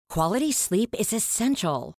Quality sleep is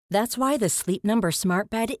essential. That's why the Sleep Number Smart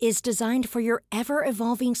Bed is designed for your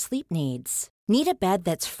ever-evolving sleep needs. Need a bed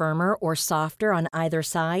that's firmer or softer on either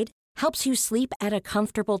side? Helps you sleep at a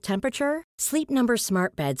comfortable temperature? Sleep Number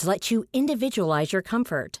Smart Beds let you individualize your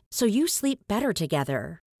comfort, so you sleep better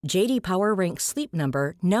together. JD Power ranks Sleep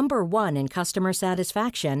Number #1 in customer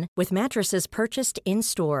satisfaction with mattresses purchased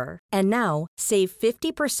in-store. And now, save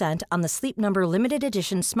 50% on the Sleep Number Limited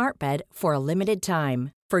Edition Smart Bed for a limited time.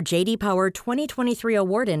 For JD Power 2023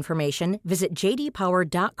 award information, visit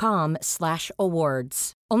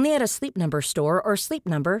jdpower.com/awards. Only at a Sleep Number store or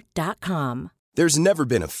sleepnumber.com. There's never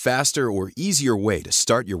been a faster or easier way to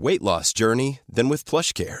start your weight loss journey than with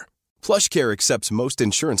PlushCare. PlushCare accepts most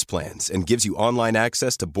insurance plans and gives you online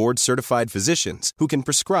access to board-certified physicians who can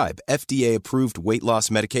prescribe FDA-approved weight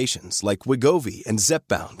loss medications like Wegovy and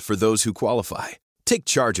Zepbound for those who qualify. Take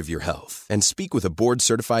charge of your health and speak with a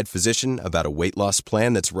board-certified physician about a weight loss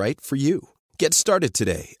plan that's right for you. Get started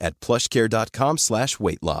today at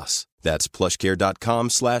plushcare.com/weightloss. That's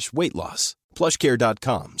plushcare.com/weightloss.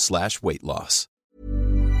 plushcare.com/weightloss.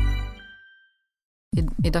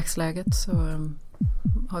 I dagsläget så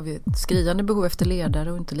har vi ett skriande behov efter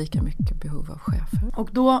ledare och inte lika mycket behov av chefer. Och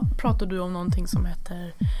då pratar du om någonting som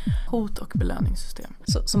heter hot- och belöningssystem.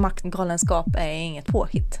 Så maktgalenskap är inget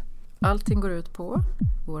påhitt? Allting går ut på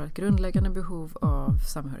vårt grundläggande behov av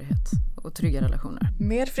samhörighet och trygga relationer.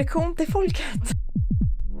 Mer friktion till folket.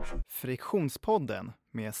 Friktionspodden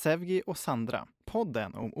med Sevgi och Sandra.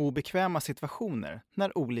 Podden om obekväma situationer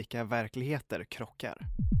när olika verkligheter krockar.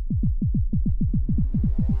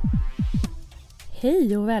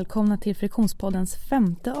 Hej och välkomna till Friktionspoddens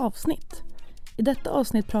 5:e avsnitt. I detta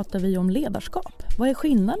avsnitt pratar vi om ledarskap. Vad är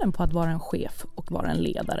skillnaden på att vara en chef och vara en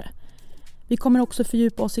ledare? Vi kommer också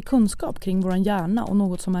fördjupa oss i kunskap kring vår hjärna och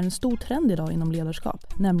något som är en stor trend idag inom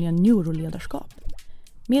ledarskap, nämligen neuroledarskap.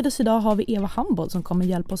 Med oss idag har vi Eva Hambold som kommer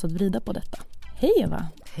hjälpa oss att vrida på detta. Hej Eva!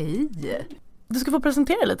 Hej! Du ska få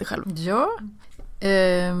presentera dig lite själv. Ja,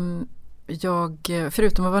 jag,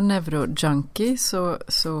 förutom att vara neurojunkie så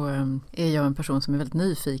är jag en person som är väldigt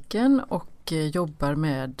nyfiken och jobbar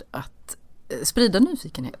med att sprida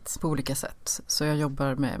nyfikenhet på olika sätt. Så jag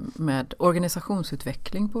jobbar med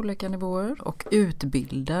organisationsutveckling på olika nivåer och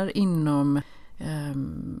utbildar inom,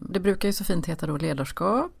 det brukar ju så fint heta då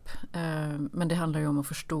ledarskap, men det handlar ju om att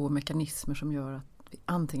förstå mekanismer som gör att vi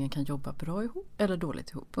antingen kan jobba bra ihop eller dåligt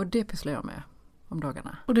ihop. Och det pysslar jag med om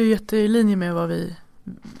dagarna. Och det är jätte i linje med vad vi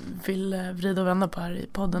vill vrida och vända på här i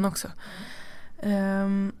podden också.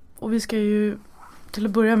 Och vi ska ju till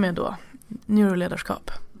att börja med då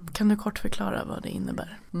neuroledarskap. Kan du kort förklara vad det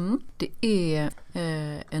innebär? Det är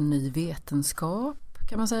en ny vetenskap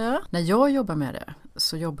kan man säga. När jag jobbar med det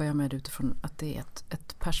så jobbar jag med det utifrån att det är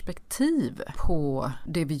ett perspektiv på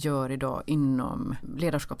det vi gör idag inom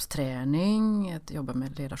ledarskapsträning, att jobba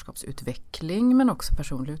med ledarskapsutveckling men också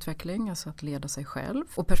personlig utveckling, alltså att leda sig själv.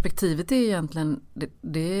 Och perspektivet är egentligen,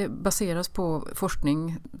 det baseras på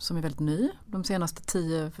forskning som är väldigt ny de senaste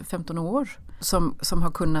 10-15 år som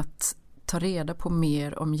har kunnat ta reda på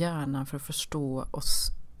mer om hjärnan för att förstå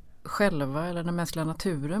oss själva eller den mänskliga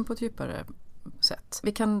naturen på ett djupare sätt.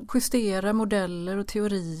 Vi kan justera modeller och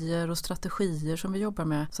teorier och strategier som vi jobbar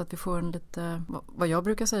med så att vi får en lite, vad jag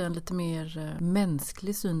brukar säga, en lite mer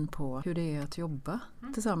mänsklig syn på hur det är att jobba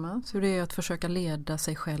tillsammans. Hur det är att försöka leda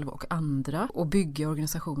sig själv och andra och bygga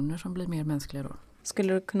organisationer som blir mer mänskliga då.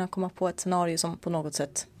 Skulle du kunna komma på ett scenario som på något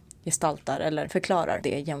sätt gestaltar eller förklarar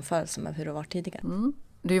det i jämförelse med hur det var tidigare?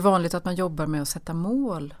 Det är ju vanligt att man jobbar med att sätta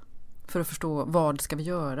mål för att förstå vad ska vi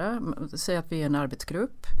göra. Säg att vi är en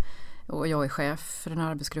arbetsgrupp och jag är chef för den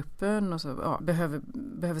här arbetsgruppen och så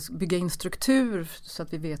behöver bygga in struktur så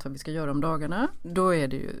att vi vet vad vi ska göra om dagarna. Då är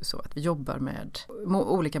det ju så att vi jobbar med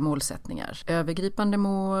olika målsättningar. Övergripande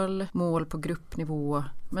mål, mål på gruppnivå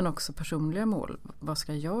men också personliga mål. Vad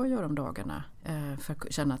ska jag göra om dagarna för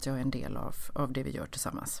att känna att jag är en del av det vi gör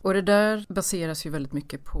tillsammans. Och det där baseras ju väldigt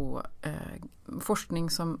mycket på forskning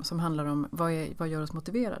som handlar om vad gör oss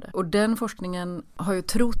motiverade. Och den forskningen har ju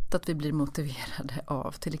trott att vi blir motiverade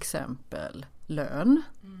av till exempel lön,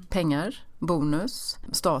 pengar, bonus,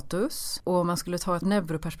 status. Och om man skulle ta ett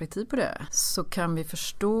neuroperspektiv på det så kan vi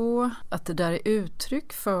förstå att det där är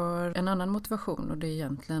uttryck för en annan motivation och det är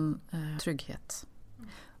egentligen trygghet.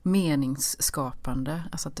 Meningsskapande,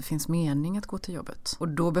 alltså att det finns mening att gå till jobbet. Och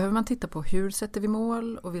då behöver man titta på hur sätter vi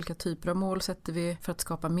mål och vilka typer av mål sätter vi för att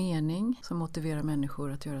skapa mening som motiverar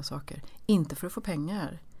människor att göra saker. Inte för att få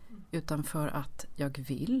pengar utan för att jag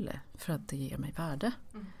vill, för att det ger mig värde.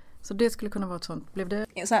 Så det skulle kunna vara ett sånt. Blev det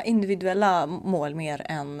så här individuella mål mer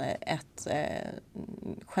än ett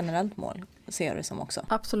generellt mål ser jag det som också?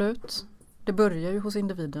 Absolut. Det börjar ju hos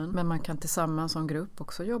individen, men man kan tillsammans som grupp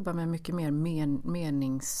också jobba med mycket mer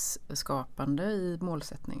meningsskapande i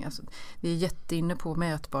målsättning. Alltså, vi är jätteinne på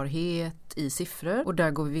mätbarhet i siffror och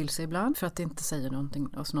där går vi vilse ibland för att det inte säger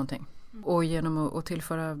oss någonting. Och genom att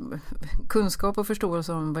tillföra kunskap och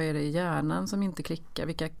förståelse om vad är det i hjärnan som inte klickar,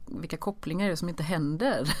 vilka kopplingar är det som inte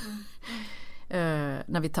händer.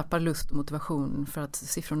 När vi tappar lust och motivation för att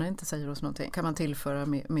siffrorna inte säger oss någonting, kan man tillföra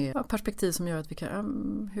med perspektiv som gör att vi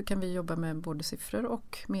kan, hur kan vi jobba med både siffror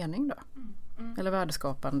och mening då? Eller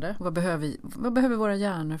värdeskapande. Vad behöver våra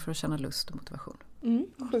hjärnor för att känna lust och motivation?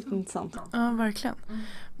 Sjukt intressant. Ja, verkligen.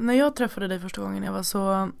 När jag träffade dig första gången jag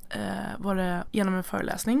var det genom en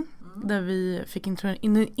föreläsning där vi fick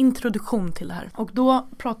en introduktion till det här. Och då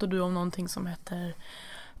pratade du om någonting som heter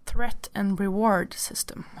Threat and Reward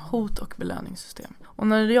System, hot- och belöningssystem. Och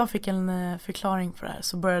när jag fick en förklaring på det här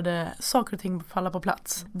så började saker och ting falla på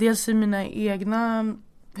plats. Dels i mina egna,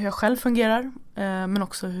 hur jag själv fungerar, men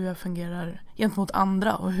också hur jag fungerar gentemot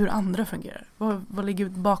andra och hur andra fungerar. Vad ligger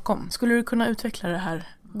bakom? Skulle du kunna utveckla det här?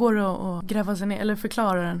 Går det att gräva sig ner eller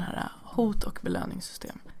förklara den här hot- och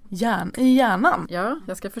belöningssystem? I hjärnan? Ja,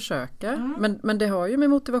 jag ska försöka. Men det har ju med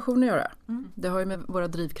motivation att göra. Det har ju med våra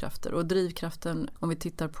drivkrafter. Och drivkraften, om vi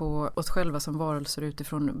tittar på oss själva som varelser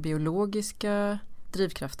utifrån biologiska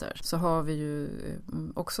drivkrafter, så har vi ju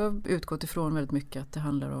också utgått ifrån väldigt mycket att det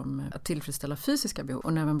handlar om att tillfredsställa fysiska behov.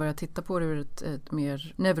 Och när man börjar titta på det ur ett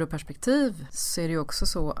mer neuroperspektiv så är det ju också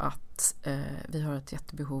så att vi har ett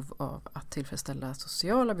jättebehov av att tillfredsställa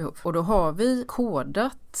sociala behov. Och då har vi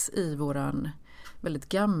kodat i våran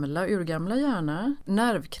väldigt urgamla hjärna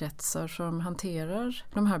nervkretsar som hanterar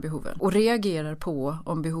de här behoven och reagerar på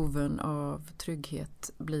om behoven av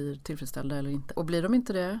trygghet blir tillfredsställda eller inte. Och blir de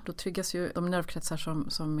inte det, då triggas ju de nervkretsar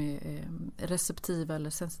som är receptiva eller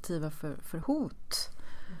sensitiva för hot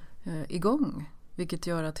igång. Vilket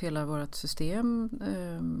gör att hela vårt system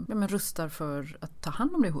rustar för att ta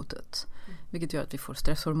hand om det hotet. Vilket gör att vi får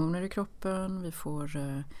stresshormoner i kroppen, vi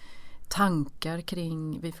får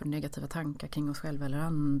vi får negativa tankar kring oss själva eller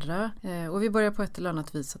andra. Och vi börjar på ett eller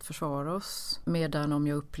annat vis att försvara oss. Medan om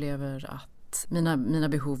jag upplever att mina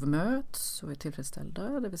behov möts och är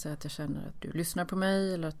tillfredsställda, det vill säga att jag känner att du lyssnar på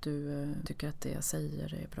mig eller att du tycker att det jag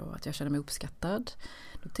säger är bra, att jag känner mig uppskattad,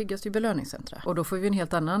 då triggas ju belöningscentra. Och då får vi en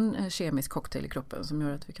helt annan kemisk cocktail i kroppen som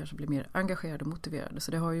gör att vi kanske blir mer engagerade och motiverade.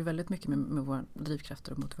 Så det har ju väldigt mycket med våra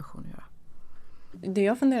drivkrafter och motivation att göra. Det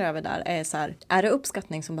jag funderar över där är så här, är det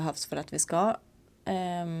uppskattning som behövs för att vi ska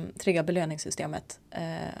trigga belöningssystemet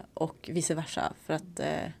och vice versa för att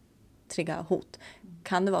trigga hot?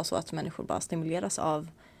 Kan det vara så att människor bara stimuleras av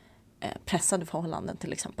pressade förhållanden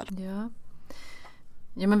till exempel?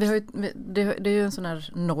 Ja, men vi har ju, det är ju en sån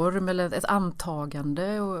här norm eller ett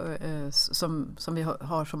antagande som vi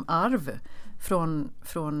har som arv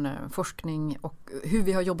från forskning och hur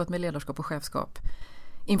vi har jobbat med ledarskap och chefskap.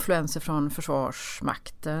 Influenser från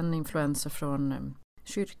försvarsmakten, influenser från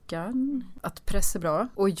kyrkan, att press är bra.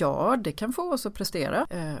 Och ja, det kan få oss att prestera,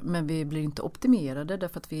 men vi blir inte optimerade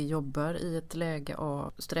därför att vi jobbar i ett läge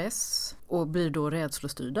av stress och blir då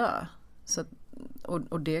rädslostyrda. Så,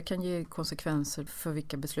 och det kan ge konsekvenser för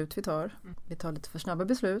vilka beslut vi tar. Vi tar lite för snabba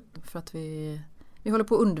beslut för att vi håller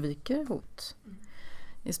på att undvika hot.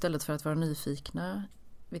 Istället för att vara nyfikna,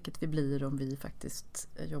 vilket vi blir om vi faktiskt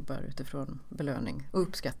jobbar utifrån belöning och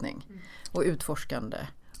uppskattning och utforskande.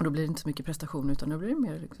 Och då blir det inte så mycket prestation utan då blir det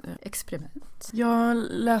mer experiment. Jag har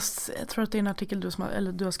läst, jag tror att det är en artikel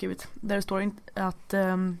du har skrivit, där det står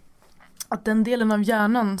att den delen av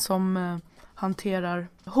hjärnan som hanterar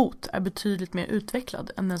hot är betydligt mer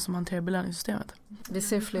utvecklad än den som hanterar belöningssystemet. Vi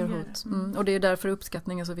ser fler hot. Och det är därför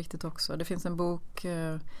uppskattning är så viktigt också. Det finns en bok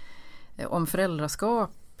om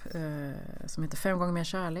föräldraskap som heter 5 gånger mer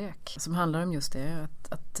kärlek, som handlar om just det,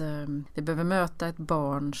 att vi behöver möta ett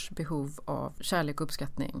barns behov av kärlek och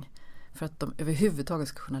uppskattning för att de överhuvudtaget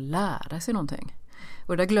ska kunna lära sig någonting.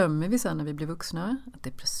 Och där glömmer vi sen när vi blir vuxna att det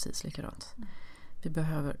är precis likadant. Vi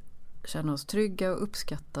behöver känna oss trygga och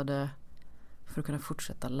uppskattade för att kunna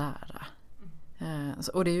fortsätta lära.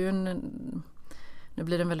 Och det är ju nu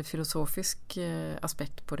blir det en väldigt filosofisk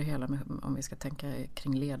aspekt på det hela om vi ska tänka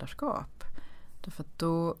kring ledarskap. Därför att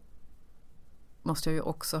då måste jag ju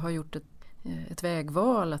också ha gjort ett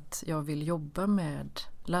vägval att jag vill jobba med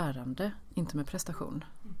lärande, inte med prestation.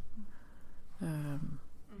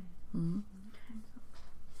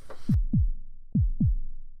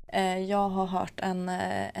 Jag har hört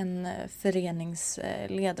en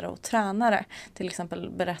föreningsledare och tränare till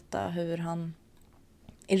exempel berätta hur han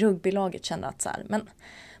i rugbylaget känner att så här, men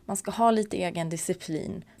man ska ha lite egen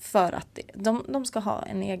disciplin för att de ska ha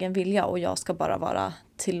en egen vilja och jag ska bara vara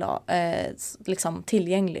liksom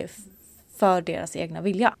tillgänglig för deras egna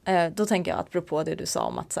vilja. Då tänker jag apropå det du sa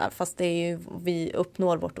om att så här, fast det är ju, vi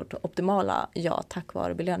uppnår vårt optimala tack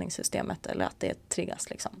vare belöningssystemet eller att det triggas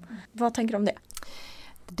liksom. Vad tänker du om det?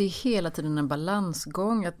 Det är hela tiden en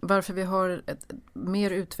balansgång. Varför vi har ett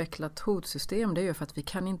mer utvecklat hotsystem, det är ju för att vi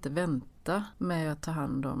kan inte vänta med att ta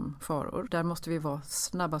hand om faror. Där måste vi vara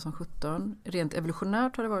snabba som 17. Rent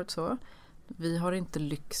evolutionärt har det varit så. Vi har inte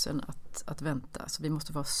lyxen att vänta, så vi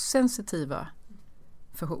måste vara sensitiva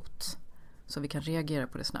för hot. Så vi kan reagera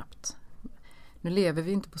på det snabbt. Nu lever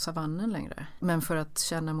vi inte på savannen längre. Men för att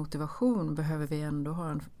känna motivation behöver vi ändå ha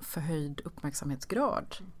en förhöjd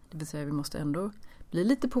uppmärksamhetsgrad. Det vill säga vi måste ändå bli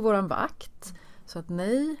lite på våran vakt. Så att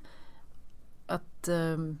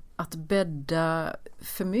att bädda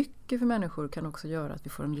för mycket för människor kan också göra att vi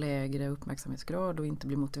får en lägre uppmärksamhetsgrad och inte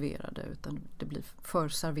blir motiverade, utan det blir för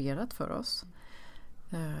serverat för oss.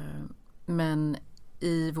 Men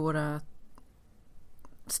i våra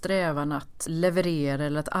strävan att leverera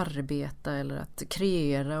eller att arbeta eller att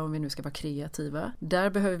kreera, om vi nu ska vara kreativa, där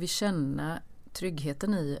behöver vi känna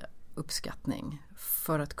tryggheten i uppskattning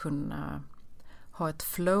för att kunna ha ett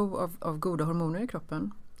flow av goda hormoner i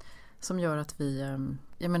kroppen som gör att vi,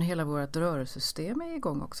 hela vårt rörelsesystem är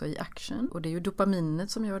igång också i action. Och det är ju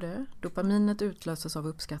dopaminet som gör det. Dopaminet utlöses av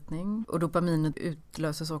uppskattning och dopaminet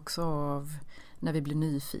utlöses också av när vi blir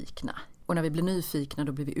nyfikna. Och när vi blir nyfikna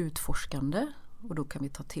då blir vi utforskande och då kan vi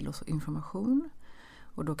ta till oss information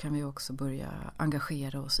och då kan vi också börja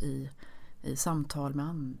engagera oss i samtal med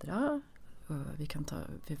andra.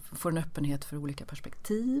 Vi får en öppenhet för olika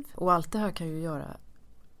perspektiv och allt det här kan ju göra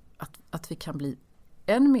att vi kan bli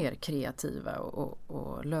än mer kreativa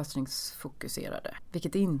och lösningsfokuserade.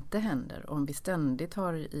 Vilket inte händer om vi ständigt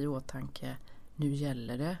har i åtanke, nu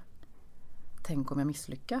gäller det, tänk om jag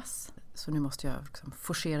misslyckas. Så nu måste jag liksom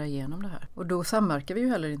forcera igenom det här. Och då samverkar vi ju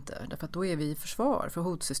heller inte, därför att då är vi i försvar. För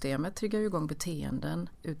hotsystemet triggar ju igång beteenden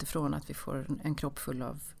utifrån att vi får en kropp full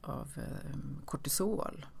av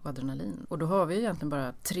kortisol och adrenalin. Och då har vi egentligen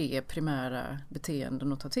bara 3 primära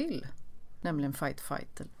beteenden att ta till. Nämligen fight,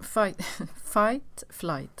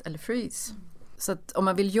 flight eller freeze. Så att om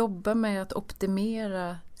man vill jobba med att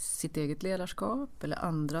optimera sitt eget ledarskap eller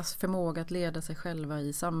andras förmåga att leda sig själva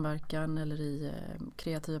i samverkan eller i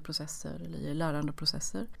kreativa processer eller i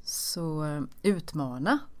lärandeprocesser, så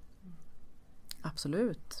utmana.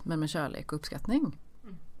 Absolut, men med kärlek och uppskattning.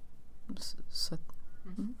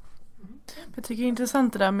 Jag tycker det är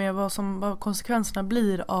intressant det där med vad konsekvenserna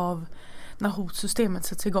blir av när hotsystemet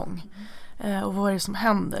sätts igång. Och vad är det som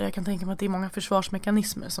händer? Jag kan tänka mig att det är många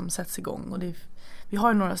försvarsmekanismer som sätts igång. Och vi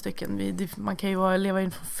har ju några stycken. Man kan ju leva i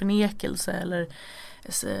en förnekelse eller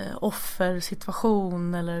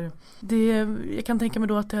offersituation. Jag kan tänka mig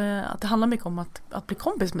då att det handlar mycket om att bli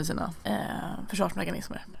kompis med sina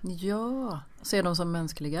försvarsmekanismer. Ja, se dem som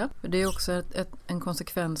mänskliga. Det är också en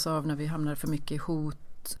konsekvens av när vi hamnar för mycket i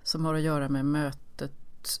hot som har att göra med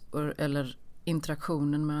mötet eller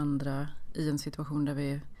interaktionen med andra i en situation där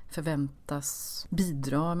vi förväntas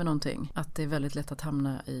bidra med någonting. Att det är väldigt lätt att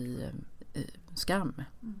hamna i skam.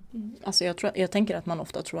 Alltså jag tänker att man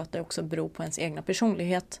ofta tror att det också beror på ens egna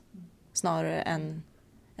personlighet snarare än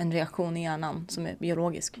en reaktion i hjärnan som är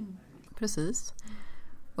biologisk. Precis.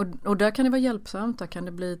 Och där kan det vara hjälpsamt, där kan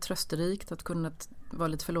det bli trösterikt att kunna vara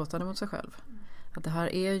lite förlåtande mot sig själv. Att det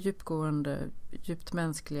här är djupgående, djupt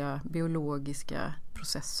mänskliga, biologiska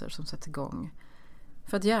processer som sätts igång.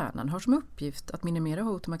 För att hjärnan har som uppgift att minimera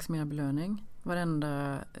hot och maximera belöning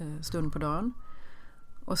varenda stund på dagen.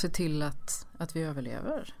 Och se till att vi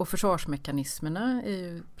överlever. Och försvarsmekanismerna är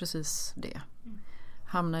ju precis det.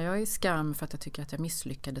 Hamnar jag i skam för att jag tycker att jag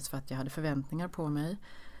misslyckades för att jag hade förväntningar på mig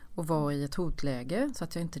och var i ett hotläge så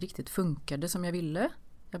att jag inte riktigt funkade som jag ville.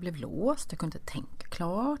 Jag blev låst, jag kunde inte tänka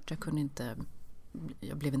klart,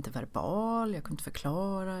 jag blev inte verbal, jag kunde inte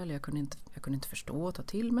förklara eller jag kunde inte förstå och ta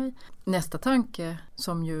till mig. Nästa tanke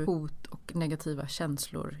som ju hot och negativa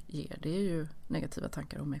känslor ger, det är ju negativa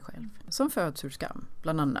tankar om mig själv. Som föds ur skam,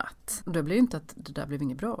 bland annat. Och det blir ju inte att det där blev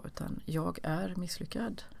inget bra, utan jag är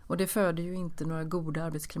misslyckad. Och det föder ju inte några goda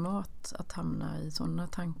arbetsklimat att hamna i sådana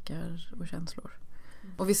tankar och känslor.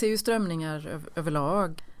 Och vi ser ju strömningar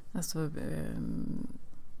överlag, alltså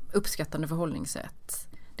uppskattande förhållningssätt.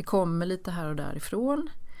 Det kommer lite här och därifrån.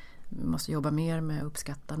 Vi måste jobba mer med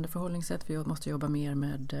uppskattande förhållningssätt. Vi måste jobba mer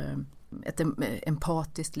med ett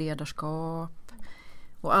empatiskt ledarskap.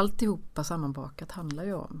 Och alltihopa sammanbakat handlar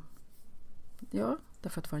ju om,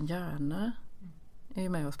 därför att vår hjärna är ju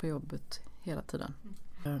med oss på jobbet hela tiden.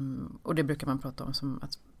 Och det brukar man prata om som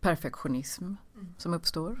att perfektionism som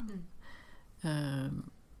uppstår.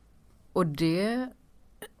 Och det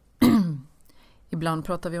Ibland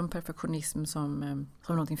pratar vi om perfektionism som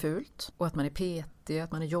någonting fult och att man är petig,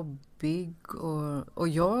 att man är jobbig och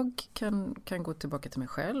jag kan gå tillbaka till mig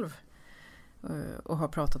själv och har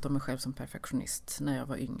pratat om mig själv som perfektionist när jag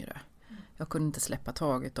var yngre. Jag kunde inte släppa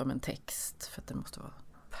taget om en text för att den måste vara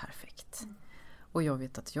perfekt. Och jag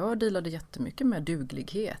vet att jag dealade jättemycket med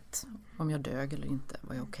duglighet. Om jag dög eller inte,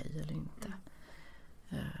 var jag okej eller inte.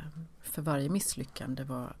 För varje misslyckande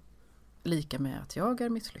var lika med att jag är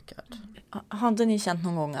misslyckad. Hade ni känt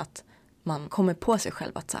någon gång att man kommer på sig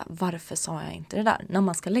själv att så här, varför sa jag inte det där? När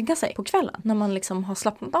man ska lägga sig på kvällen. När man liksom har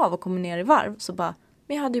slappnat av och kommer ner i varv så bara,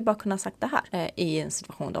 men jag hade ju bara kunnat sagt det här i en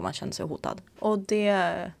situation då man känner sig hotad. Och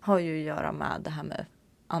det har ju att göra med det här med,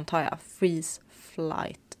 antar jag, freeze,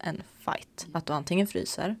 flight and fight. Att du antingen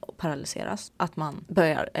fryser och paralyseras. Att man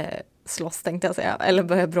börjar slåss, tänkte jag säga. Eller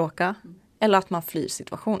börjar bråka. Eller att man flyr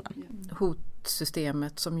situationen.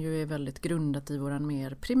 Hotsystemet som ju är väldigt grundat i våran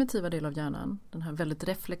mer primitiva del av hjärnan. Den här väldigt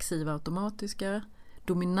reflexiva, automatiska,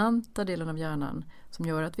 dominanta delen av hjärnan som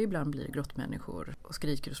gör att vi ibland blir grottmänniskor och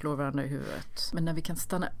skriker och slår varandra i huvudet. Men när vi kan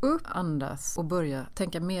stanna upp, andas och börja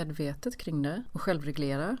tänka medvetet kring det och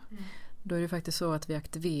självreglera, då är det faktiskt så att vi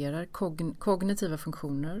aktiverar kognitiva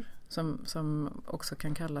funktioner som också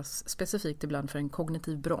kan kallas specifikt ibland för en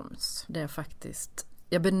kognitiv broms. Det är faktiskt,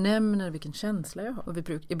 jag benämner vilken känsla jag har och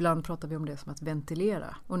ibland pratar vi om det som att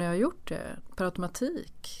ventilera. Och när jag har gjort det per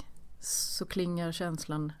automatik så klingar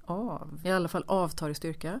känslan av. I alla fall avtar i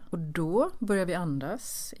styrka. Och då börjar vi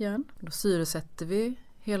andas igen. Då syresätter vi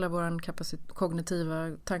hela vår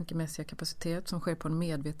kognitiva, tankemässiga kapacitet som sker på en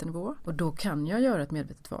medveten nivå. Och då kan jag göra ett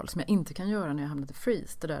medvetet val som jag inte kan göra när jag hamnat i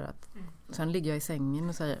freeze. Det där att sen ligger jag i sängen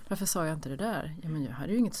och säger, varför sa jag inte det där? Ja, men jag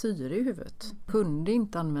hade ju inget syre i huvudet. Kunde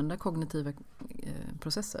inte använda kognitiva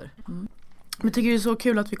processer. Jag tycker det är så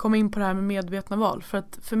kul att vi kommer in på det här med medvetna val. För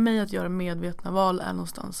att för mig att göra medvetna val är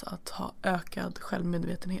någonstans att ha ökad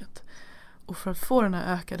självmedvetenhet. Och för att få den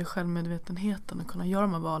här ökade självmedvetenheten och kunna göra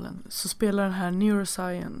de här valen så spelar den här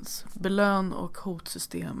neuroscience, belön- och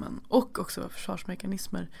hotsystemen och också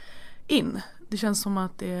försvarsmekanismer in. Det känns som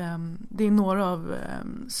att det är några av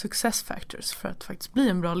success factors för att faktiskt bli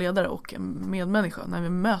en bra ledare och en medmänniska när vi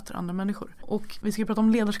möter andra människor. Och vi ska prata om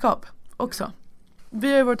ledarskap också.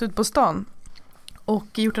 Vi har ju varit ute på stan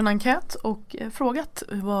och gjort en enkät och frågat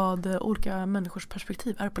vad olika människors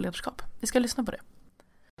perspektiv är på ledarskap. Vi ska lyssna på det.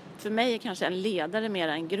 För mig är kanske en ledare mer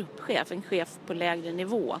en gruppchef, en chef på lägre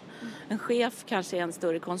nivå. En chef kanske är en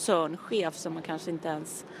större koncernchef som man kanske inte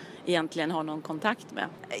ens egentligen har någon kontakt med.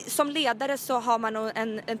 Som ledare så har man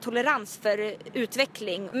en tolerans för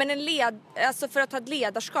utveckling. Men alltså för att ha ett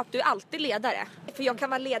ledarskap, du är alltid ledare. För jag kan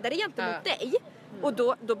vara ledare gentemot dig. Och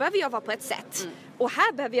då behöver jag vara på ett sätt. Och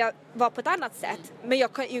här behöver jag vara på ett annat sätt. Men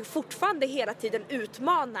jag kan ju fortfarande hela tiden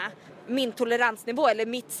utmana min toleransnivå eller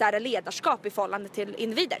mitt så här, ledarskap i förhållande till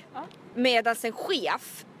individer. Medan en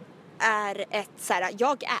chef är ett så här,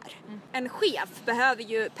 jag är. En chef behöver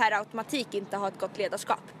ju per automatik inte ha ett gott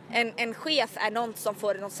ledarskap. En chef är någon som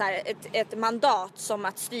får något så här, ett mandat som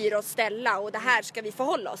att styra och ställa och det här ska vi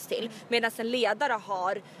förhålla oss till. Medan en ledare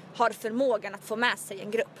har förmågan att få med sig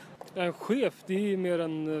en grupp. En chef, det är mer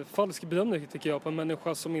en falsk bedömning tycker jag på en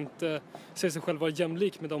människa som inte ser sig själv vara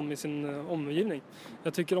jämlik med dem i sin omgivning.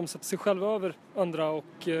 Jag tycker de sätter sig själva över andra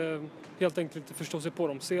och helt enkelt inte förstår sig på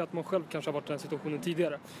dem. Se att man själv kanske har varit i den situationen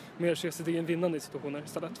tidigare. Mer se sig egen vinnande i situationer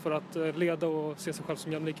istället för att leda och se sig själv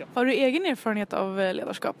som jämlika. Har du egen erfarenhet av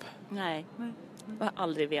ledarskap? Nej, jag har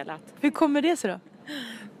aldrig velat. Hur kommer det sig då?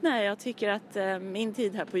 Nej, jag tycker att min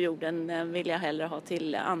tid här på jorden vill jag hellre ha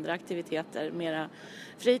till andra aktiviteter. Mera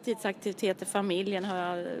fritidsaktiviteter, familjen har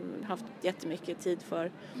jag haft jättemycket tid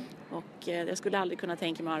för. Och jag skulle aldrig kunna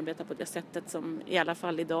tänka mig att arbeta på det sättet som i alla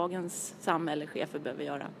fall i dagens samhälle chefer behöver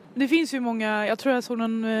göra. Det finns ju många, jag tror jag såg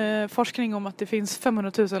någon forskning om att det finns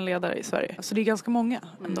 500 000 ledare i Sverige. Så det är ganska många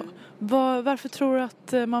ändå. Varför tror du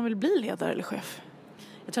att man vill bli ledare eller chef?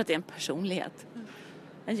 Jag tror att det är en personlighet.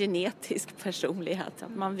 En genetisk personlighet.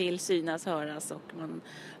 Att man vill synas, höras och man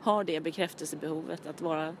har det bekräftelsebehovet att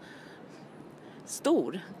vara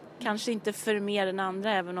stor. Kanske inte för mer än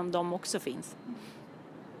andra även om de också finns.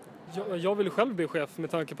 Jag vill själv bli chef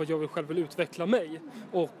med tanke på att jag själv vill utveckla mig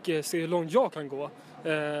och se hur långt jag kan gå.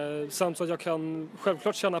 Samt så att jag kan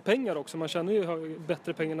självklart tjäna pengar också. Man tjänar ju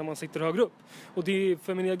bättre pengar när man sitter högre upp. Och det är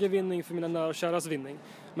för min egen vinning, för mina nära och käras vinning.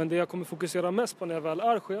 Men det jag kommer fokusera mest på när jag väl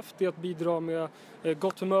är chef, det är att bidra med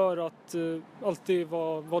gott humör, att alltid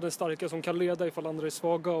vara den starka som kan leda ifall andra är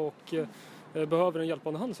svaga och behöver en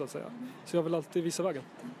hjälpande hand så att säga. Så jag vill alltid visa vägen.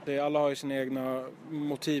 Alla har ju sina egna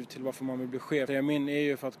motiv till varför man vill bli chef. Min är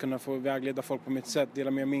ju för att kunna få vägleda folk på mitt sätt,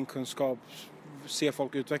 dela med min kunskap, se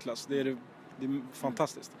folk utvecklas. Det är det Det är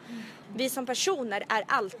fantastiskt. Vi som personer är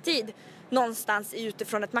alltid någonstans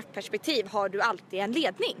utifrån ett maktperspektiv har du alltid en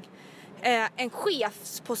ledning. En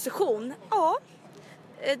chefsposition, ja,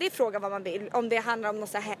 det är frågan vad man vill. Om det handlar om någon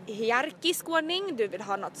så här hierarkisk ordning, du vill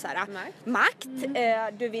ha något så här makt,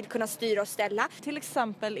 du vill kunna styra och ställa. Till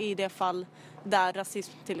exempel i det fall där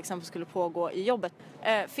rasism till exempel skulle pågå i jobbet.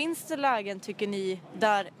 Finns det lägen, tycker ni,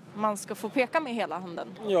 där man ska få peka med hela handen?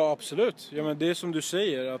 Ja, absolut. Ja, men det är som du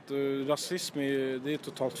säger, att rasism det är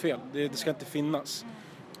totalt fel. Det ska inte finnas.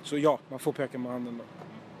 Så ja, man får peka med handen då.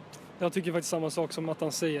 Jag tycker faktiskt samma sak som att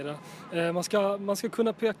han säger det. Man ska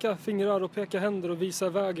kunna peka fingrar och peka händer och visa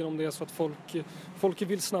vägen om det är så att folk är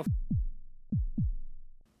vilsna.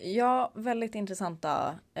 Ja, väldigt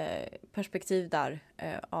intressanta perspektiv där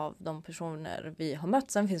av de personer vi har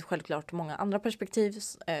mött. Sen finns självklart många andra perspektiv.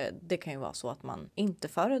 Det kan ju vara så att man inte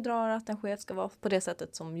föredrar att en chef ska vara på det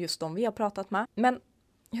sättet som just de vi har pratat med. Men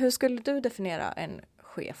hur skulle du definiera en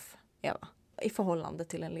chef, Eva, i förhållande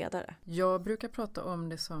till en ledare? Jag brukar prata om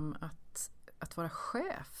det som att vara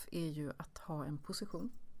chef är ju att ha en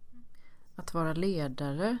position. Att vara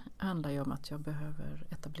ledare handlar ju om att jag behöver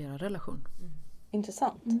etablera relation.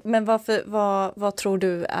 Intressant. Men vad tror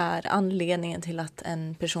du är anledningen till att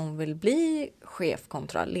en person vill bli chef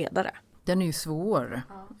kontra ledare? Den är ju svår.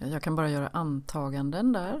 Jag kan bara göra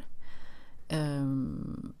antaganden där.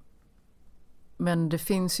 Men det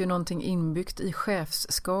finns ju någonting inbyggt i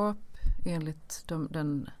chefskap enligt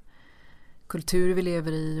den kultur vi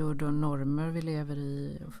lever i och de normer vi lever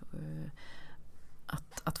i.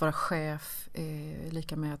 Att vara chef är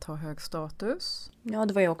lika med att ha hög status. Ja,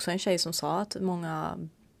 det var ju också en tjej som sa att många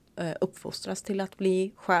uppfostras till att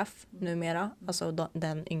bli chef numera. Alltså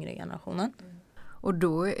den yngre generationen. Och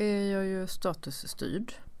då är jag ju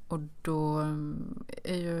statusstyrd. Och då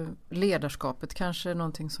är ju ledarskapet kanske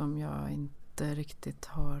någonting som jag inte riktigt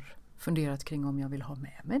har funderat kring om jag vill ha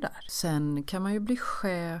med mig där. Sen kan man ju bli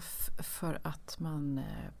chef för att man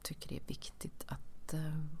tycker det är viktigt att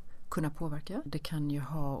kunna påverka. Det kan ju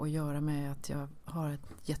ha att göra med att jag har ett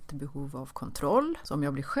jättebehov av kontroll. Så om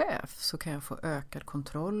jag blir chef så kan jag få ökad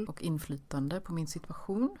kontroll och inflytande på min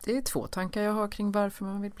situation. Det är 2 tankar jag har kring varför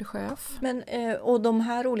man vill bli chef. Men, och de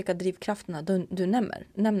här olika drivkrafterna du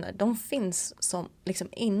nämner, de finns som liksom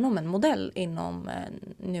inom en modell inom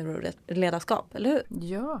neuroledarskap, eller hur?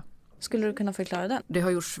 Ja. Skulle du kunna förklara den? Det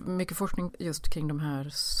har gjorts mycket forskning just kring de här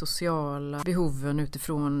sociala behoven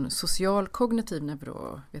utifrån social kognitiv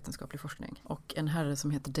neurovetenskaplig forskning. Och en herre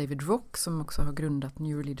som heter David Rock som också har grundat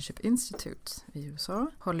Neuroleadership Institute i USA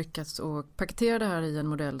har lyckats att paketera det här i en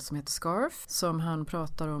modell som heter SCARF som han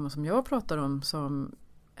pratar om och som jag pratar om som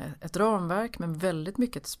ett ramverk men väldigt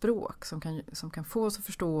mycket ett språk som kan få oss att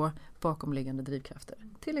förstå bakomliggande drivkrafter.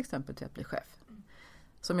 Till exempel till att bli chef.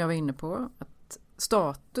 Som jag var inne på, att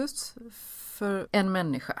status för en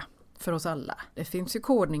människa, för oss alla. Det finns ju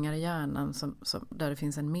kodningar i hjärnan där det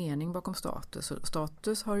finns en mening bakom status. Och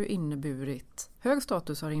status har ju hög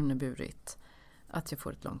status har inneburit att jag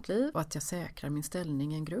får ett långt liv och att jag säkrar min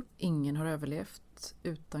ställning i en grupp. Ingen har överlevt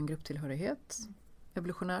utan grupptillhörighet,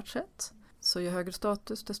 evolutionärt sett. Så ju högre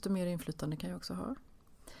status, desto mer inflytande kan jag också ha.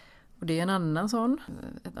 Och det är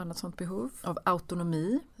ett annat sånt behov av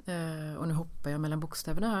autonomi. Och nu hoppar jag mellan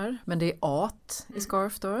bokstäverna här. Men det är AT i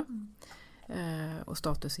SCARF då. Och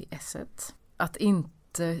status i S-et.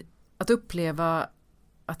 Att uppleva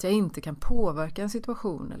att jag inte kan påverka en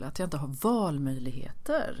situation eller att jag inte har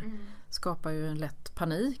valmöjligheter skapar ju en lätt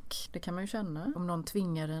panik. Det kan man ju känna. Om någon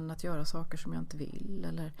tvingar en att göra saker som jag inte vill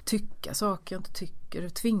eller tycka saker jag inte tycker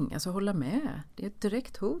och tvingas att hålla med. Det är ett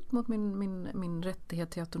direkt hot mot min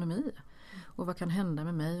rättighet till autonomi. Och vad kan hända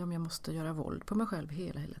med mig om jag måste göra våld på mig själv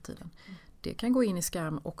hela tiden. Det kan gå in i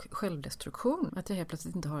skam och självdestruktion. Att jag helt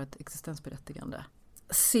plötsligt inte har ett existensberättigande.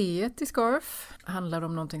 C-et i SCARF handlar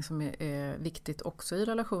om någonting som är viktigt också i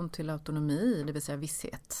relation till autonomi, det vill säga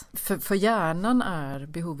visshet. För hjärnan är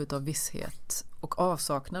behovet av visshet och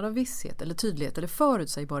avsaknad av visshet eller tydlighet eller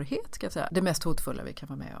förutsägbarhet ska jag säga, det mest hotfulla vi kan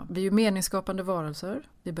vara med om. Vi är ju meningsskapande varelser.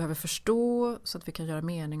 Vi behöver förstå så att vi kan göra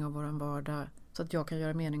mening av vår vardag. Så att jag kan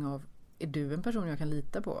göra mening av, är du en person jag kan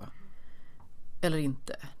lita på? Eller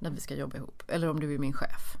inte när vi ska jobba ihop? Eller om du är min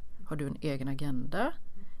chef. Har du en egen agenda?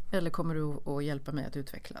 Eller kommer du att hjälpa mig att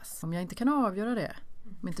utvecklas? Om jag inte kan avgöra det,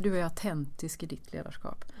 om inte du är autentisk i ditt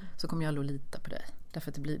ledarskap, så kommer jag aldrig att lita på dig.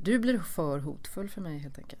 Därför att du blir för hotfull för mig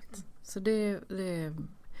helt enkelt. Så det är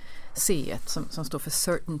C-et som står för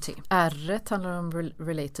certainty. R-et handlar om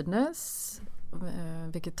relatedness,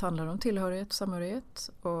 vilket handlar om tillhörighet och samhörighet.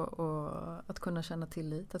 Och att kunna känna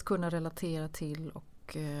tillit, att kunna relatera till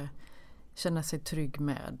och känna sig trygg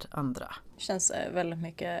med andra. Det känns väldigt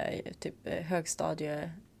mycket typ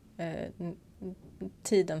högstadie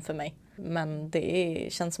tiden för mig. Men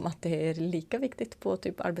känns som att det är lika viktigt på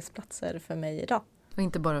typ arbetsplatser för mig idag. Och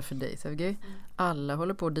inte bara för dig, Sevgi. Alla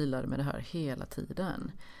håller på och dealar med det här hela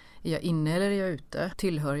tiden. Är jag inne eller är jag ute?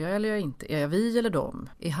 Tillhör jag eller är jag inte? Är jag vi eller dem?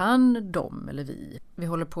 Är han, dem eller vi? Vi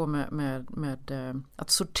håller på med att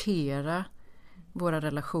sortera våra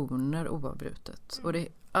relationer oavbrutet. Och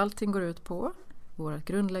allting går ut på vårt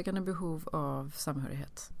grundläggande behov av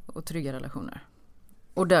samhörighet och trygga relationer.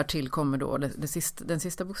 Och därtill kommer då den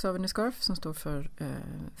sista bokstaven i SCARF som står för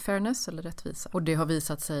fairness eller rättvisa. Och det har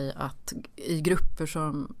visat sig att i grupper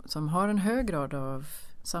som har en hög grad av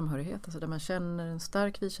samhörighet, alltså där man känner en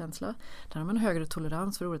stark vi-känsla, där har man högre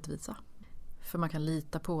tolerans för orättvisa. För man kan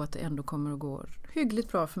lita på att det ändå kommer att gå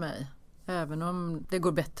hyggligt bra för mig. Även om det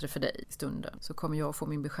går bättre för dig i stunden så kommer jag få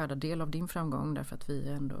min beskärda del av din framgång därför att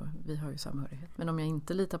vi har ju samhörighet. Men om jag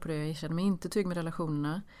inte litar på det, jag känner mig inte trygg med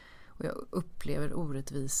relationerna och jag upplever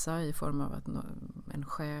orättvisa i form av att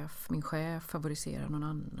min chef favoriserar någon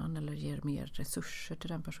annan eller ger mer resurser till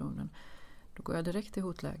den personen, då går jag direkt i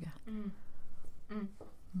hotläge.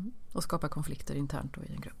 Och skapar konflikter internt då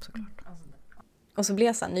i en grupp såklart. Och så blir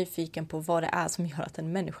jag så här nyfiken på vad det är som gör att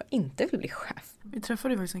en människa inte vill bli chef. Vi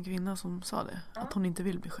träffade faktiskt en kvinna som sa det. Att hon inte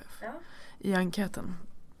vill bli chef. I enkäten.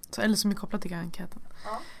 Eller som är kopplat till enkäten.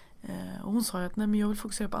 Och hon sa att nej, men jag vill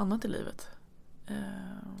fokusera på annat i livet.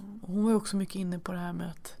 Och hon var också mycket inne på det här med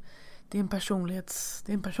att det är en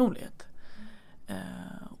personlighet.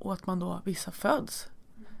 Och att man då vissa föds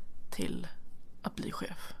till att bli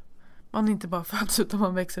chef. Man inte bara föds utan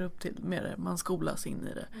man växer upp med det. Man skolas in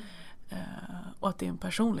i det. Och att det är en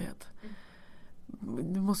personlighet.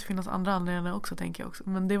 Det måste finnas andra anledningar också, tänker jag också.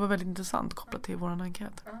 Men det var väldigt intressant kopplat till vår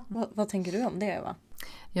enkät. Vad tänker du om det, Eva?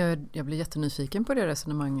 Jag blir jättenyfiken på det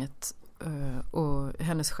resonemanget. Och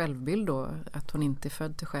hennes självbild då, att hon inte är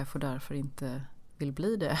född till chef och därför inte vill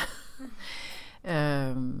bli det.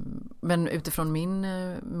 Men utifrån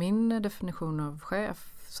min definition av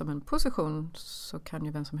chef som en position så kan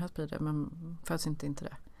ju vem som helst bli det, men föds inte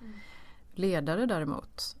det. Ledare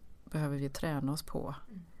däremot behöver vi träna oss på.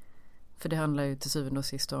 För det handlar ju till syvende och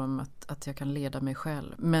sist om att jag kan leda mig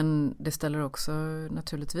själv. Men det ställer också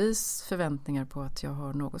naturligtvis förväntningar på att jag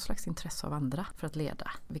har något slags intresse av andra för att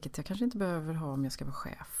leda. Vilket jag kanske inte behöver ha om jag ska vara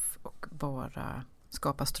chef och bara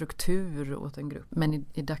skapa struktur åt en grupp. Men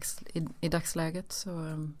i dagsläget så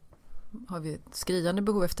har vi ett skriande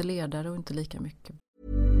behov efter ledare och inte lika mycket.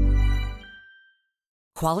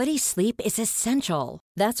 Quality sleep is essential.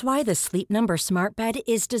 That's why the Sleep Number Smart Bed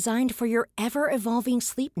is designed for your ever-evolving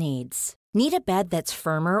sleep needs. Need a bed that's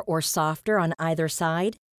firmer or softer on either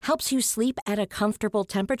side? Helps you sleep at a comfortable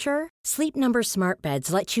temperature? Sleep Number Smart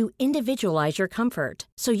Beds let you individualize your comfort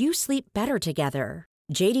so you sleep better together.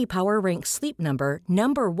 JD Power ranks Sleep Number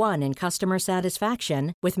number 1 in customer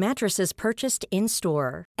satisfaction with mattresses purchased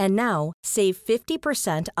in-store. And now, save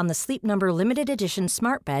 50% on the Sleep Number Limited Edition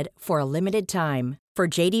Smart Bed for a limited time. For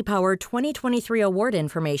JD Power 2023 award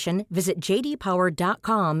information, visit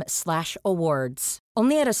jdpower.com/awards.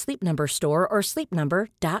 Only at a Sleep Number store or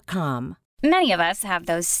sleepnumber.com. Many of us have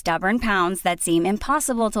those stubborn pounds that seem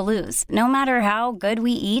impossible to lose, no matter how good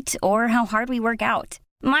we eat or how hard we work out.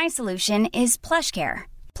 My solution is PlushCare.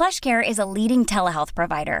 PlushCare is a leading telehealth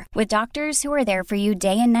provider with doctors who are there for you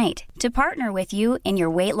day and night to partner with you in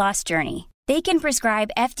your weight loss journey. They can prescribe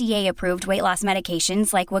FDA-approved weight loss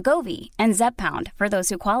medications like Wegovy and Zepbound for those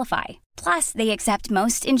who qualify. Plus, they accept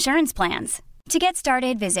most insurance plans. To get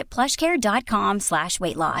started, visit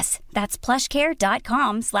plushcare.com/weightloss. That's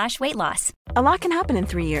plushcare.com/weightloss. A lot can happen in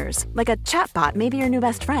 3 years, like a chatbot may be your new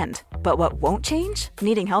best friend. But what won't change?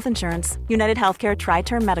 Needing health insurance. United Healthcare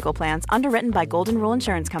Tri-Term Medical Plans, underwritten by Golden Rule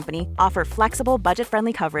Insurance Company, offer flexible,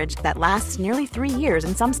 budget-friendly coverage that lasts nearly 3 years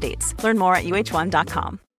in some states. Learn more at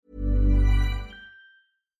uh1.com.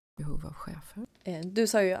 Behov av chefer. Du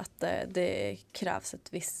sa ju att det krävs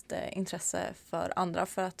ett visst intresse för andra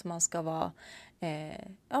för att man ska vara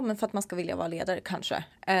men för att man ska vilja vara ledare kanske.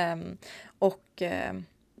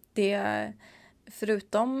 Det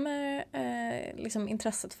förutom liksom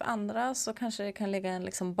intresset för andra så kanske det kan ligga en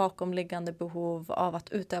liksom bakomliggande behov av att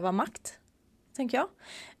utöva makt, tänker jag.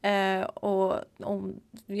 Och om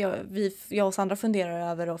jag och Sandra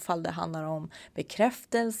funderar över ifall det handlar om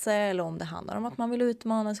bekräftelse eller om det handlar om att man vill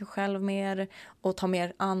utmana sig själv mer och ta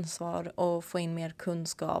mer ansvar och få in mer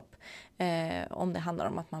kunskap. Om det handlar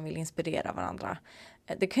om att man vill inspirera varandra.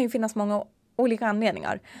 Det kan ju finnas många olika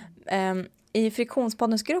anledningar. I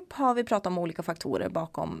Friktionspoddens grupp har vi pratat om olika faktorer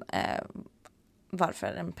bakom varför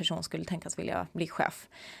en person skulle tänkas vilja bli chef.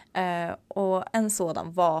 Och en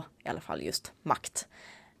sådan var i alla fall just makt.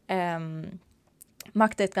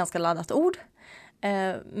 Makt är ett ganska laddat ord.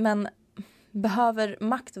 Men behöver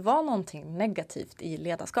makt vara någonting negativt i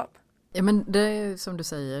ledarskap? Ja, men det är som du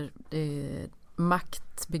säger,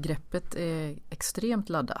 maktbegreppet är extremt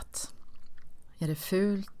laddat. Är det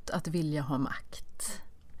fult att vilja ha makt?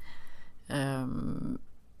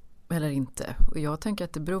 Eller inte? Och jag tänker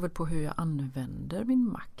att det beror väl på hur jag använder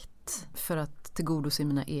min makt för att tillgodose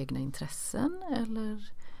mina egna intressen,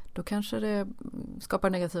 eller då kanske det skapar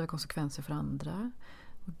negativa konsekvenser för andra.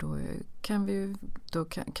 Och då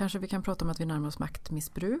kanske vi kan prata om att vi närmar oss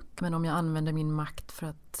maktmissbruk. Men om jag använder min makt för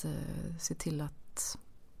att se till att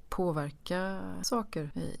påverka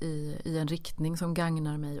saker i en riktning som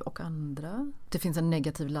gagnar mig och andra. Det finns en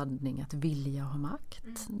negativ laddning att vilja ha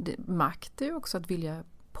makt. Makt är också att vilja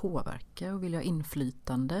påverka och vilja ha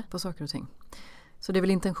inflytande på saker och ting. Så det är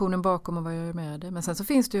väl intentionen bakom och vad jag gör med det. Men sen så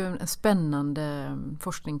finns det ju en spännande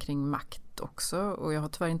forskning kring makt också. Och jag har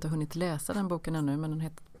tyvärr inte hunnit läsa den boken ännu, men den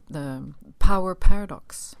heter The Power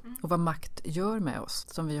Paradox. Och vad makt gör med oss,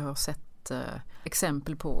 som vi har sett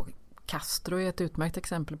exempel på. Castro är ett utmärkt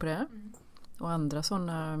exempel på det. Och andra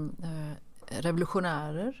sådana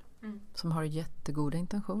revolutionärer som har jättegoda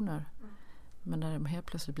intentioner. Men där de helt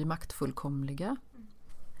plötsligt blir maktfullkomliga.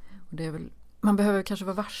 Och det är väl, man behöver kanske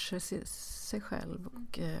vara varse sig själv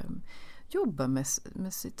och jobba med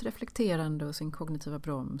sitt reflekterande och sin kognitiva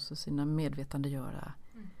broms och sina medvetandegöra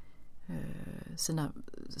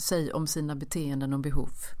om sina beteenden och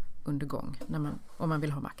behov under gång om man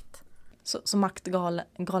vill ha makt. Så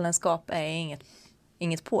maktgalenskap är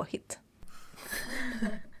inget påhitt?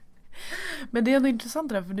 Men det är ändå intressant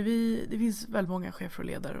där, för det finns väldigt många chefer och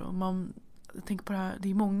ledare och man tänker på det här, det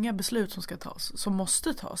är många beslut som ska tas, som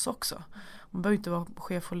måste tas också. Man behöver inte vara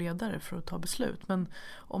chef och ledare för att ta beslut, men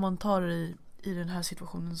om man tar det i den här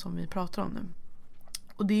situationen som vi pratar om nu.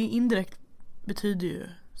 Och det indirekt betyder ju,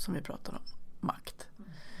 som vi pratar om, makt.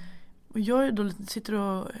 Och jag då sitter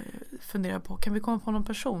och funderar på, kan vi komma på någon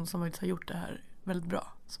person som faktiskt har gjort det här väldigt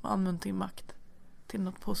bra, som har använt sin makt till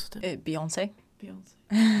något positivt? Beyoncé.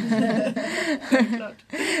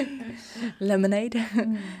 Lemonade.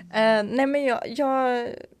 Nej, men jag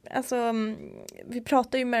alltså, vi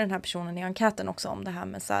pratar ju med den här personen i enkäten också om det här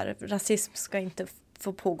med så här, rasism ska inte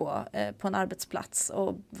få pågå på en arbetsplats,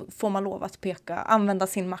 och får man lov att använda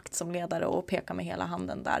sin makt som ledare och peka med hela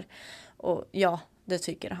handen där. Och ja, det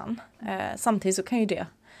tycker han. Samtidigt så kan ju det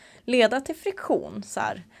leda till friktion. Så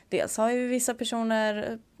här. Dels har ju vissa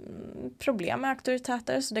personer problem med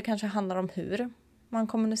auktoriteter, så det kanske handlar om hur man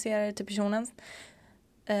kommunicerar till personen.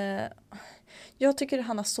 Jag tycker det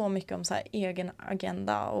handlar så mycket om så här egen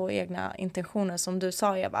agenda och egna intentioner, som du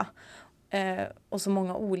sa, Eva. Och så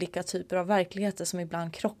många olika typer av verkligheter som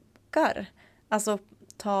ibland krockar. Alltså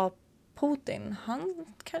ta Putin. Han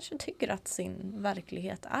kanske tycker att sin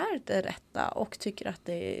verklighet är det rätta och tycker att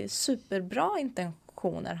det är superbra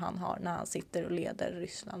intentioner han har när han sitter och leder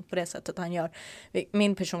Ryssland på det sättet han gör.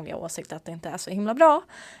 Min personliga åsikt är att det inte är så himla bra.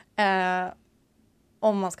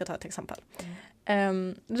 Om man ska ta ett exempel.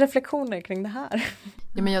 Reflektioner kring det här.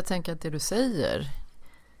 Ja, men jag tänker att det du säger,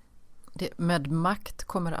 med makt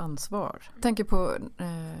kommer ansvar. Jag tänker på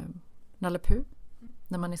Nalle Puh.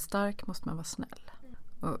 När man är stark måste man vara snäll.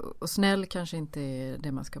 Och snäll kanske inte är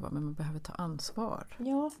det man ska vara, men man behöver ta ansvar.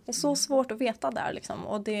 Ja, det är så svårt att veta där liksom.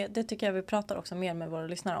 Och det tycker jag vi pratar också mer med våra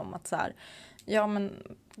lyssnare om. Att så här, ja, men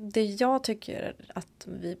det jag tycker att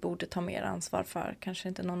vi borde ta mer ansvar för kanske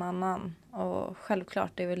inte någon annan. Och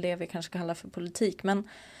självklart, det är väl det vi kanske kallar för politik. Men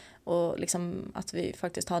och liksom att vi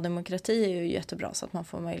faktiskt har demokrati är ju jättebra, så att man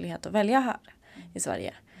får möjlighet att välja här i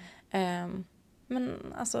Sverige.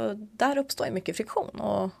 Men alltså, där uppstår ju mycket friktion.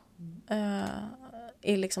 Och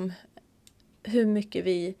i liksom hur mycket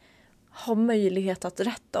vi har möjlighet att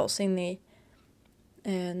rätta oss in i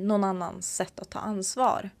någon annans sätt att ta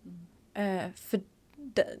ansvar. För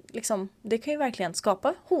det kan ju verkligen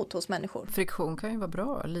skapa hot hos människor. Friktion kan ju vara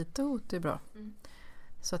bra, lite hot är bra.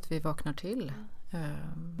 Så att vi vaknar till.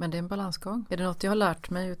 Men det är en balansgång. Är det något jag har lärt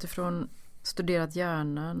mig utifrån studerat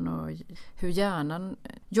hjärnan och hur hjärnan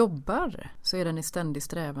jobbar, så är den i ständig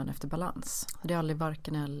strävan efter balans. Det är aldrig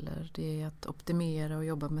varken eller. Det är att optimera och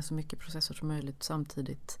jobba med så mycket processer som möjligt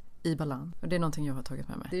samtidigt i balans. Och det är någonting jag har tagit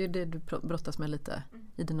med mig. Det är det du brottas med lite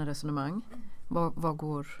i dina resonemang.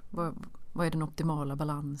 Vad är den optimala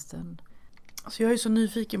balansen? Alltså jag är så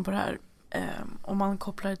nyfiken på det här. Om man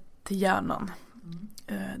kopplar till hjärnan.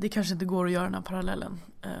 Det kanske inte går att göra den här parallellen.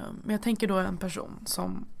 Men jag tänker då en person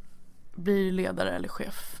som blir ledare eller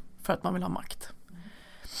chef för att man vill ha makt.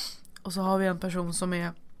 Och så har vi en person som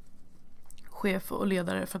är chef och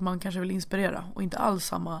ledare för att man kanske vill inspirera och inte alls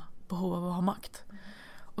samma behov av att ha makt.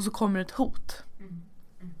 Och så kommer ett hot.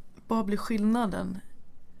 Vad blir skillnaden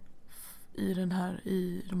i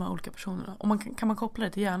de här olika personerna? Och kan man koppla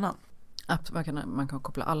det till hjärnan? Absolut, man kan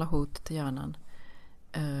koppla alla hot till hjärnan.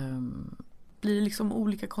 Blir det liksom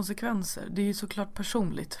olika konsekvenser? Det är ju såklart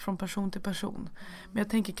personligt, från person till person. Men jag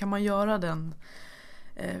tänker, kan man göra den...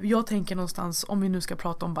 Jag tänker någonstans, om vi nu ska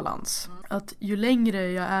prata om balans, att ju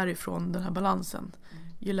längre jag är ifrån den här balansen,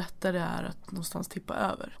 ju lättare det är att någonstans tippa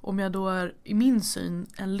över. Om jag då är i min syn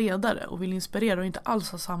en ledare och vill inspirera och inte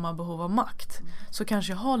alls har samma behov av makt, så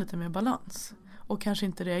kanske jag har lite mer balans. Och kanske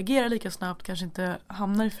inte reagerar lika snabbt, kanske inte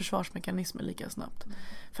hamnar i försvarsmekanismer lika snabbt.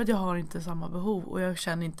 För att jag har inte samma behov och jag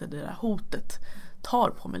känner inte det där hotet tar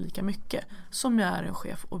på mig lika mycket som jag är en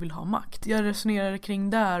chef och vill ha makt. Jag resonerar kring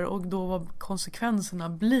där och då vad konsekvenserna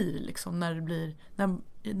blir liksom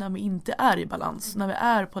när vi inte är i balans. När vi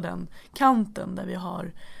är på den kanten där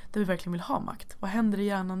vi verkligen vill ha makt. Vad händer i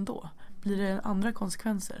hjärnan då? Blir det andra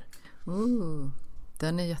konsekvenser?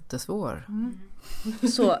 Den är jättesvår.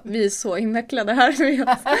 Så, vi är så invecklade här.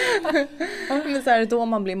 Men så är det då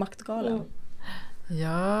man blir maktgalen.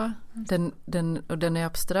 Ja, den är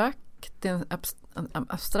abstrakt. Det är en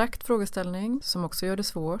abstrakt frågeställning som också gör det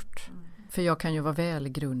svårt. För jag kan ju vara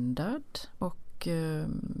välgrundad och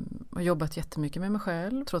har jobbat jättemycket med mig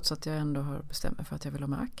själv trots att jag ändå har bestämt mig för att jag vill ha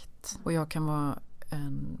makt. Och jag kan vara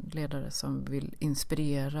en ledare som vill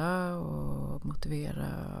inspirera och motivera.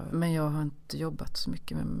 Men jag har inte jobbat så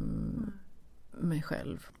mycket med mig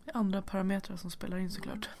själv. Andra parametrar som spelar in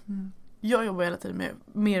såklart. Jag jobbar hela tiden med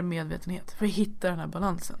mer medvetenhet för att hitta den här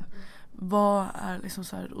balansen. Vad är liksom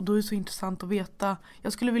så här, och då är det så intressant att veta.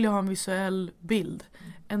 Jag skulle vilja ha en visuell bild,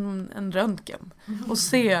 en röntgen och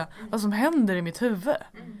se vad som händer i mitt huvud.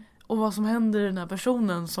 Och vad som händer i den här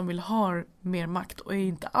personen som vill ha mer makt och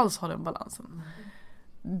inte alls har den balansen.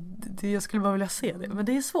 Jag skulle bara vilja se det. Men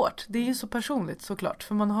det är svårt. Det är ju så personligt såklart.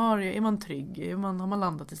 För är man trygg? Har man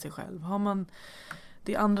landat i sig själv?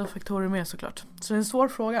 Det är andra faktorer med såklart. Så det är en svår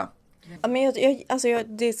fråga. Ja, men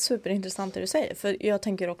det är superintressant det du säger. För jag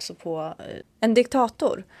tänker också på en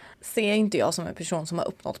diktator. Ser inte jag som en person som har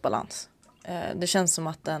uppnått balans. Det känns som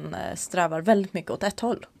att den strävar väldigt mycket åt ett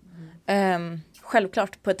håll.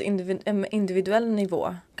 Självklart på en individuell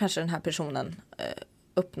nivå kanske den här personen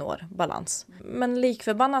uppnår balans. Men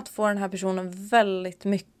likförbannat får den här personen väldigt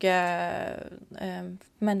mycket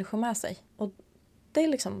människor med sig. Och det är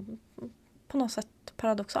liksom på något sätt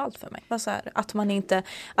paradoxalt för mig. Så här,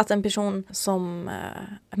 att en person som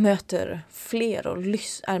möter fler och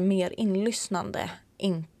är mer inlyssnande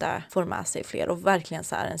inte får med sig fler och verkligen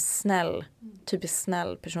så här en snäll, typiskt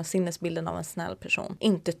snäll person, sinnesbilden av en snäll person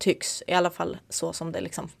inte tycks, i alla fall så som det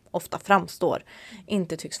liksom ofta framstår,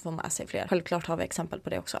 inte tycks få med sig fler. Självklart har vi exempel på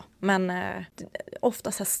det också. Men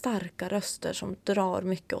ofta så här starka röster som drar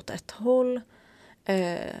mycket åt ett håll.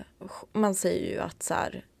 Man säger ju att så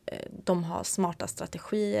här, de har smarta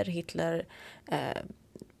strategier. Hitler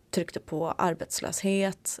tryckte på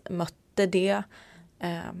arbetslöshet, mötte det.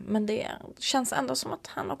 Men det känns ändå som att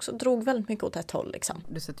han också drog väldigt mycket åt ett håll. Liksom.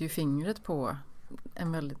 Du sätter ju fingret på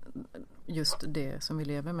just det som vi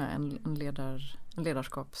lever med, en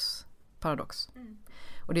ledarskapsparadox.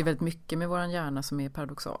 Och det är väldigt mycket med våran hjärna som är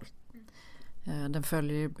paradoxalt. Den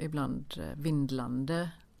följer ibland vindlande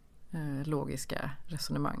logiska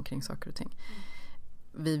resonemang kring saker och ting.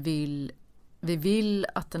 Vi vill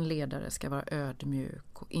att en ledare ska vara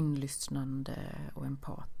ödmjuk och inlyssnande och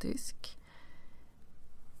empatisk.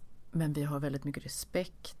 Men vi har väldigt mycket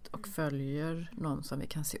respekt och följer någon som vi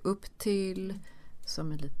kan se upp till,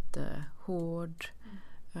 som är lite hård.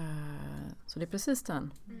 Så det är precis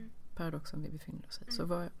den paradoxen vi befinner oss i. Så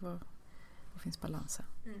vad finns balansen?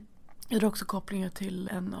 Jag drar också kopplingar till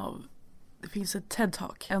det finns ett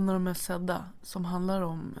TED-talk, en av de mest sedda, som handlar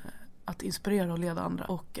om att inspirera och leda andra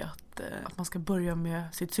och att man ska börja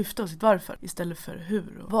med sitt syfte och sitt varför istället för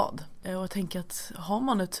hur och vad. Och jag tänker att har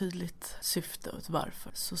man ett tydligt syfte och ett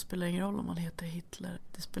varför så spelar det ingen roll om man heter Hitler.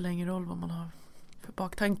 Det spelar ingen roll vad man har för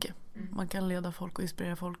baktanke. Man kan leda folk och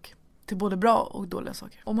inspirera folk till både bra och dåliga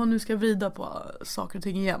saker. Om man nu ska vrida på saker och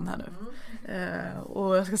ting igen här nu.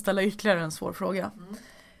 Och jag ska ställa ytterligare en svår fråga.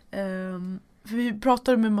 För vi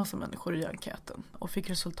pratade med massa människor i enkäten och fick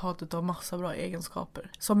resultatet av massa bra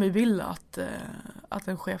egenskaper som vi vill att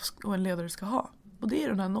en chef och en ledare ska ha. Och det är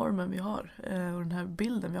den här normen vi har och den här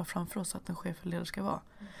bilden vi har framför oss att en chef och ledare ska vara.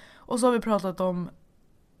 Och så har vi pratat om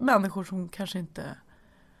människor som kanske inte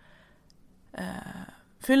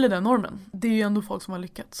fyller den normen. Det är ju ändå folk som har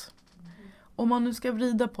lyckats. Om man nu ska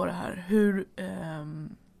vrida på det här,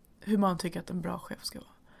 hur man tycker att en bra chef ska vara.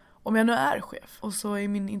 Om jag nu är chef och så är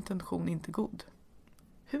min intention inte god,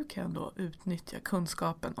 hur kan jag då utnyttja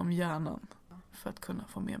kunskapen om hjärnan för att kunna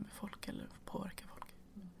få med mig folk eller påverka folk?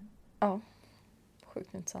 Ja,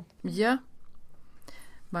 Sjukt intressant. Ja,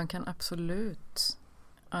 man kan absolut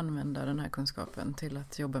använda den här kunskapen till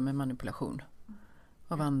att jobba med manipulation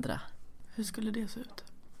av andra. Hur skulle det se ut?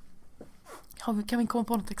 Kan vi komma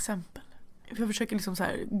på något exempel? Jag försöker liksom så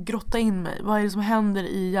här grotta in mig. Vad är det som händer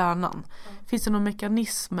i hjärnan? Finns det några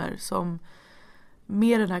mekanismer som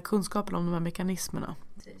med den här kunskapen om de här mekanismerna?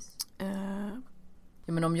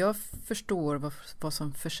 Ja, men om jag förstår vad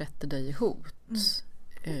som försätter dig i hot,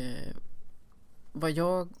 vad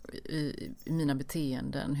jag i mina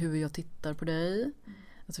beteenden, hur jag tittar på dig.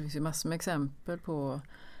 Alltså det finns ju massor med exempel på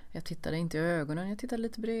jag tittar inte i ögonen, jag tittar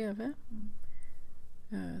lite bredvid.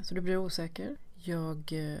 Så du blir osäker.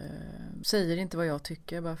 Jag säger inte vad jag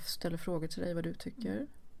tycker, jag bara ställer frågor till dig vad du tycker.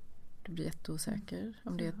 Du blir jätteosäker.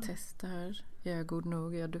 Om det är ett test det här. Är jag god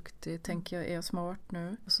nog? Är jag duktig? är jag smart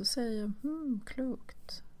nu? Och så säger jag,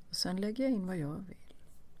 klokt. Och sen lägger jag in vad jag vill.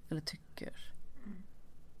 Eller tycker.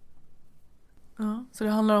 Ja, så det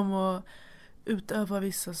handlar om att utöva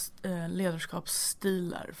vissa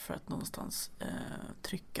ledarskapsstilar för att någonstans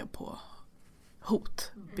trycka på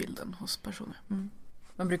hotbilden hos personer.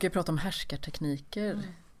 Man brukar ju prata om härskartekniker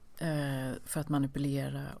för att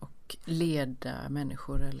manipulera och leda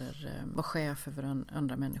människor eller vara chef över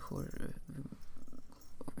andra människor.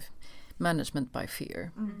 Management by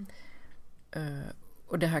fear.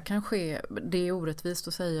 Och det här kan ske, det är orättvist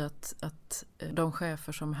att säga att de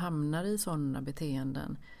chefer som hamnar i sådana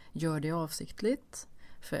beteenden gör det avsiktligt.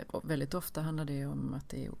 För väldigt ofta handlar det om att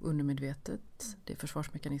det är undermedvetet. Det är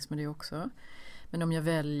försvarsmekanismer det också. Men om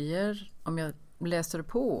jag läser det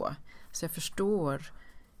på så jag förstår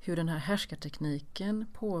hur den här härskartekniken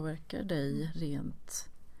påverkar dig rent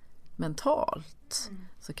mentalt,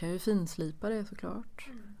 så kan jag ju finslipa det såklart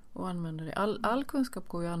och använda det. All kunskap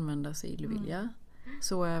går ju att användas i illvilja.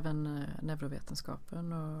 Så även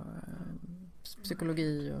neurovetenskapen och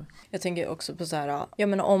psykologi. Jag tänker också på så här, jag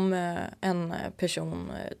menar om en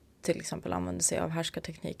person till exempel använder sig av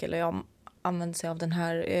härskarteknik eller jag använder sig av den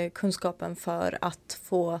här kunskapen för att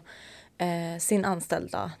få sin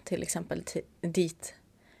anställda till exempel dit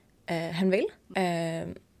hen vill.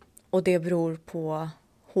 Och det beror på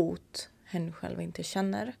hot hen själv inte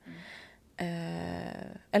känner.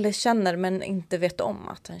 Eller känner men inte vet om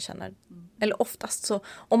att hen känner. Eller oftast så,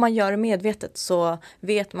 om man gör det medvetet så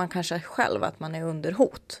vet man kanske själv att man är under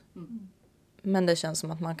hot. Men det känns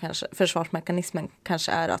som att man kanske, försvarsmekanismen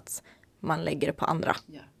kanske är att man lägger det på andra.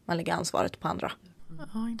 Man lägger ansvaret på andra.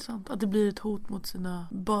 Ja, intressant. Att det blir ett hot mot sina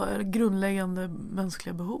grundläggande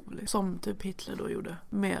mänskliga behov. Som typ Hitler då gjorde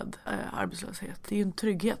med arbetslöshet. Det är ju en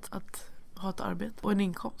trygghet att ha ett arbete och en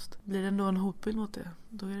inkomst. Blir det ändå en hotbild mot det,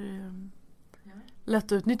 då är det lätt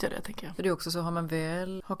att utnyttja det, tänker jag. För det är också så, har man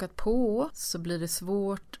väl hakat på så blir det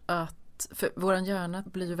svårt att... För våran hjärna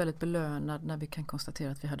blir ju väldigt belönad när vi kan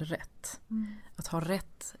konstatera att vi hade rätt. Att ha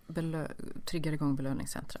rätt triggar igång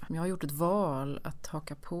belöningscentra. Men jag har gjort ett val att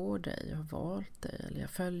haka på dig. Jag har valt dig eller jag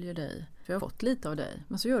följer dig. För jag har fått lite av dig.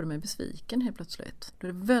 Men så gör du mig besviken helt plötsligt. Då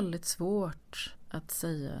är det väldigt svårt att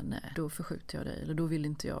säga nej, då förskjuter jag dig. Eller då vill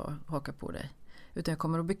inte jag haka på dig. Utan jag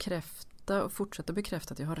kommer att bekräfta och fortsätta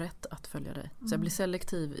bekräfta att jag har rätt att följa dig. Så jag blir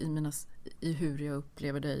selektiv i hur jag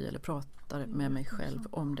upplever dig eller pratar med mig själv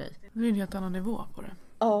om dig. Det är en helt annan nivå på det.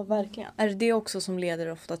 Ja, verkligen. Är det också som leder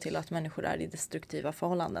ofta till att människor är i destruktiva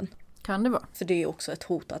förhållanden? Kan det vara. För det är också ett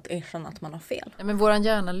hot att erkänna att man har fel. Ja, men våran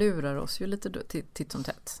hjärna lurar oss ju lite titt som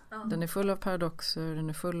tätt. Den är full av paradoxer, den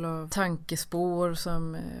är full av tankespår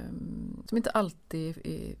som inte alltid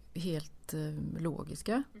är helt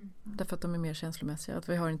logiska. Därför att de är mer känslomässiga. Att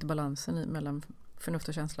vi har inte balansen mellan förnuft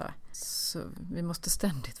och känsla. Så vi måste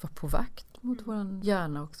ständigt vara på vakt mot våran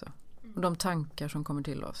hjärna också. Och de tankar som kommer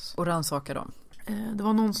till oss. Och rannsaka dem. Det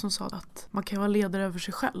var någon som sa att man kan vara ledare över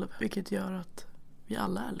sig själv. Vilket gör att vi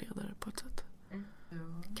alla är ledare på ett sätt.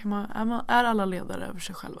 Är alla ledare över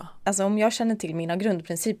sig själva? Alltså om jag känner till mina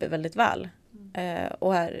grundprinciper väldigt väl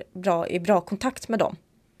och är i bra kontakt med dem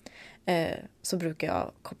så brukar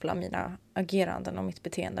jag koppla mina ageranden och mitt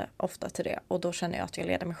beteende ofta till det. Och då känner jag att jag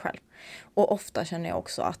leder mig själv. Och ofta känner jag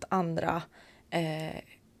också att andra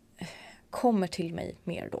kommer till mig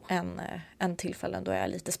mer då än tillfällen då jag är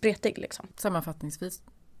lite spretig. Liksom. Sammanfattningsvis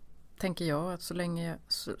tänker jag att så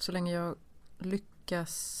länge jag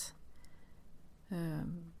lyckas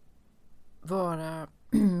vara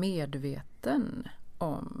medveten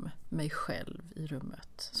om mig själv i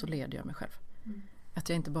rummet så leder jag mig själv. Att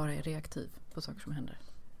jag inte bara är reaktiv på saker som händer.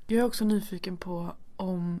 Jag är också nyfiken på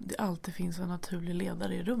om det alltid finns en naturlig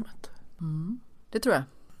ledare i rummet. Det tror jag.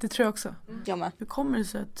 Det tror jag också. Jag med. Hur kommer det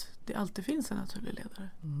sig att det alltid finns en naturlig ledare?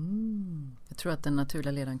 Jag tror att den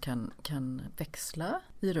naturliga ledaren kan växla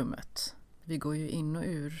i rummet. Vi går ju in och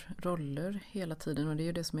ur roller hela tiden och det är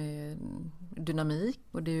ju det som är dynamik.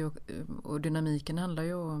 Och dynamiken handlar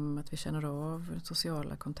ju om att vi känner av den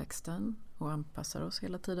sociala kontexten och anpassar oss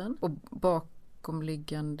hela tiden. Och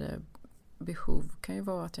bakomliggande behov kan ju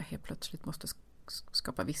vara att jag helt plötsligt måste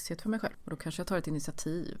skapa visshet för mig själv. Och då kanske jag tar ett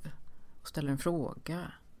initiativ och ställer en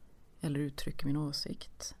fråga eller uttrycker min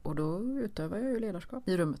åsikt. Och då utövar jag ju ledarskap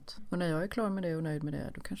i rummet. Och när jag är klar med det och nöjd med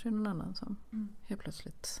det, då kanske det är någon annan som helt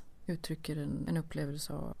plötsligt uttrycker en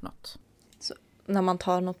upplevelse av något. Så när man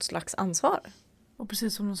tar något slags ansvar? Och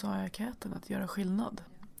precis som du sa i enkäten, att göra skillnad.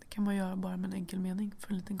 Det kan man göra bara med en enkel mening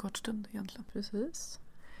för en liten kort stund egentligen. Precis.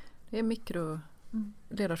 Det är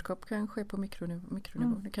ledarskap kan ske på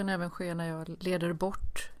mikronivå. Det kan även ske när jag leder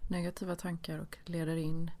bort negativa tankar och leder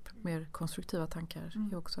in mer konstruktiva tankar.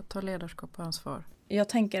 Det är också att ta ledarskap och ansvar. Jag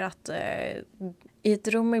tänker att i ett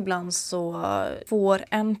rum ibland så får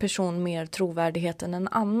en person mer trovärdighet än en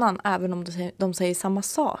annan, även om de säger samma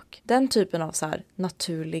sak. Den typen av så här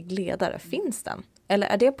naturlig ledare, finns den? Eller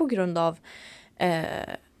är det på grund av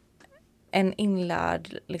en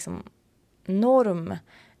inlärd liksom, norm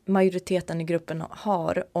majoriteten i gruppen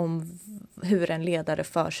har om hur en ledare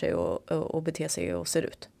för sig och beter sig och ser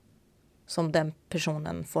ut? Som den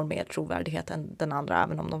personen får mer trovärdighet än den andra,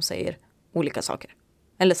 även om de säger olika saker.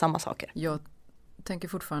 Eller samma saker. Jag tänker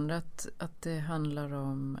fortfarande att det handlar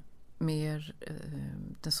om mer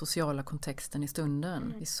den sociala kontexten i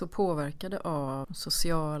stunden. Vi är så påverkade av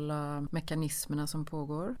sociala mekanismerna som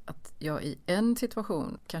pågår. Att jag i en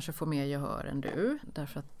situation kanske får mer gehör än du.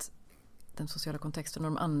 Därför att den sociala kontexten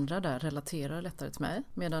och de andra där relaterar lättare till mig.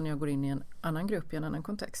 Medan jag går in i en annan grupp i en annan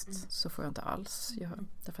kontext så får jag inte alls gehör.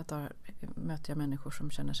 Därför att då möter jag människor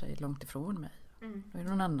som känner sig långt ifrån mig. Då är det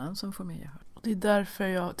någon annan som får mer gehör. Det är därför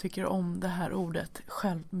jag tycker om det här ordet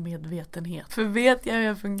självmedvetenhet. För vet jag hur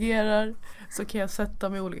jag fungerar så kan jag sätta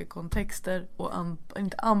mig i olika kontexter och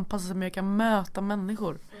inte anpassa sig, men jag kan möta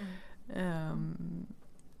människor.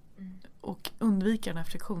 Och undvika den här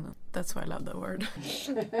friktionen. That's why I love that word.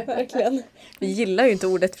 Verkligen. Vi gillar ju inte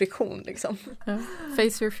ordet friktion liksom.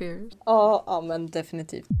 Face your fears. Ja, men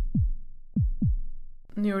definitivt.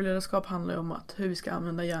 Neuroledarskap handlar ju om hur vi ska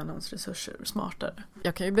använda hjärnans resurser smartare.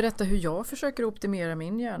 Jag kan ju berätta hur jag försöker optimera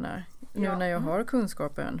min hjärna nu när jag har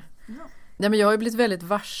kunskapen. Ja, men jag har ju blivit väldigt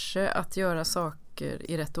varse att göra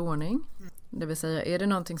saker i rätt ordning. Det vill säga, är det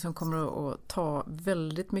någonting som kommer att ta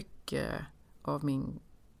väldigt mycket av min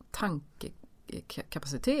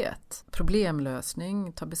tankekapacitet,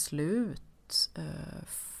 problemlösning, ta beslut,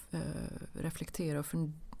 reflektera och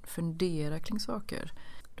fundera kring saker,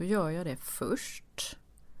 då gör jag det först.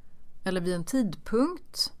 Eller vid en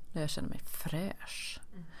tidpunkt där jag känner mig fräsch.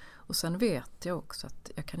 Och sen vet jag också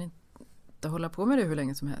att jag kan inte hålla på med det hur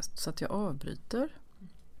länge som helst, så att jag avbryter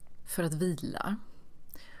för att vila.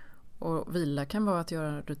 Och vila kan vara att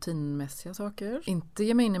göra rutinmässiga saker. Inte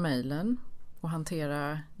ge mig in i mejlen och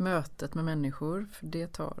hantera mötet med människor, för det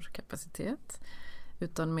tar kapacitet.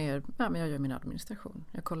 Utan mer, men jag gör min administration.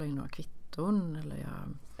 Jag kollar in några kvitton.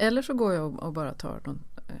 Eller så går jag och bara tar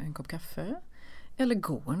en kopp kaffe. Eller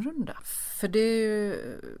går en runda. För det är ju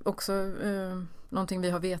också någonting vi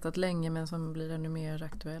har vetat länge, men som blir ännu mer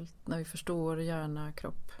aktuellt när vi förstår hjärna,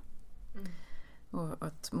 kropp. Och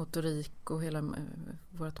att motorik och hela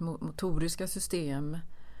vårt motoriska system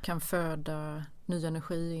kan föda ny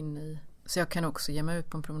energi in i. Så jag kan också ge mig ut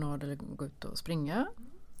på en promenad eller gå ut och springa.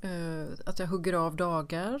 Att jag hugger av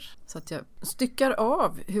dagar. Så att jag styckar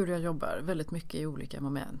av hur jag jobbar väldigt mycket i olika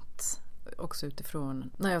moment. Också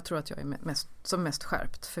utifrån när jag tror att jag är som mest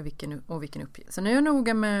skärpt för vilken uppgift. Sen är jag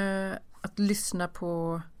noga med att lyssna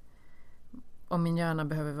på om min hjärna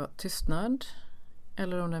behöver vara tystnad.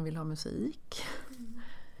 Eller om den vill ha musik.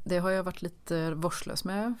 Det har jag varit lite vårdslös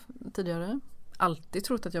med tidigare. Alltid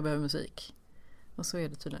trott att jag behöver musik. Och så är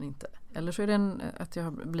det tydligen inte. Eller så är det att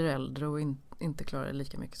jag blir äldre och inte klarar det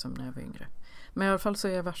lika mycket som när jag var yngre. Men i alla fall så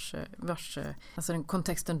är jag varse alltså den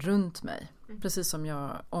kontexten runt mig. Precis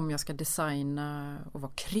som om jag ska designa och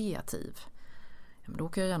vara kreativ. Ja, men då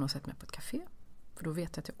kan jag gärna sätta mig på ett café. För då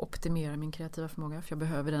vet jag att jag optimerar min kreativa förmåga. För jag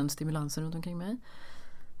behöver den stimulansen runt omkring mig.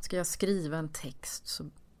 Ska jag skriva en text så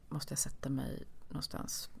måste jag sätta mig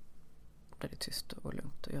någonstans där det är tyst och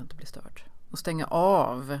lugnt och jag inte blir störd. Och stänga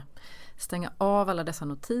av alla dessa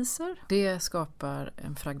notiser. Det skapar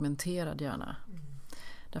en fragmenterad hjärna.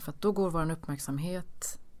 Därför att då går vår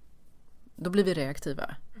uppmärksamhet, då blir vi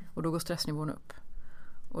reaktiva. Och då går stressnivån upp.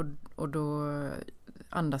 Och då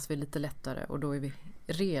andas vi lite lättare. Och då är vi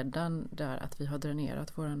redan där att vi har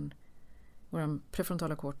dränerat våran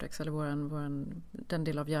prefrontala cortex. Eller den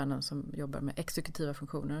del av hjärnan som jobbar med exekutiva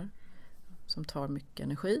funktioner. Som tar mycket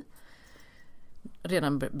energi.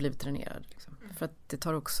 redan blivit tränerad. Liksom. För att det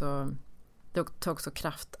tar också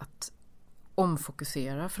kraft att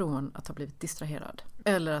omfokusera från att ha blivit distraherad.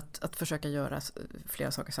 Eller att försöka göra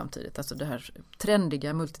flera saker samtidigt. Alltså det här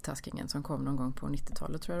trendiga multitaskingen som kom någon gång på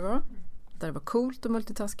 90-talet tror jag det var. Där det var coolt att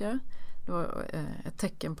multitaska. Det var ett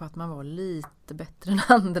tecken på att man var lite bättre än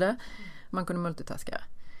andra. Man kunde multitaska.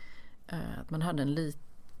 Att man hade en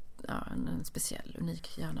speciell,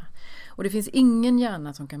 unik hjärna. Och det finns ingen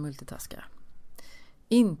hjärna som kan multitaska.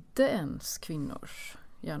 Inte ens kvinnors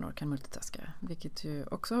hjärnor kan multitaska. Vilket ju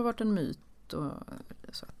också har varit en myt.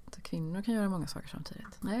 Så att kvinnor kan göra många saker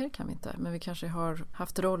samtidigt. Nej, det kan vi inte. Men vi kanske har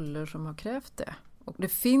haft roller som har krävt det. Och det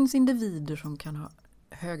finns individer som kan ha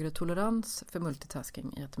högre tolerans för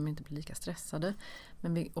multitasking i att de inte blir lika stressade.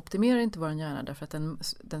 Men vi optimerar inte vår hjärna därför att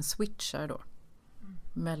den switchar då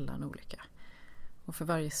mellan olika. Och för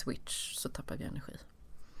varje switch så tappar vi energi.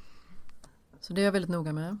 Så det är jag väldigt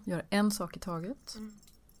noga med. Gör en sak i taget.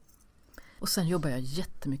 Och sen jobbar jag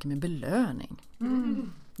jättemycket med belöning.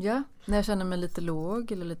 Ja, när jag känner mig lite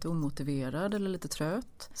låg eller lite omotiverad eller lite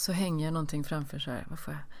trött så hänger jag någonting framför så här. Vad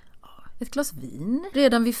får jag? Ett glas vin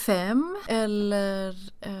redan vid 5 eller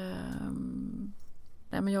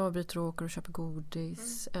nej, men jag avbryter och åker och köper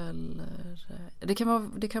godis eller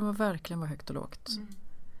det kan vara verkligen vara högt och lågt.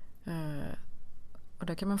 Och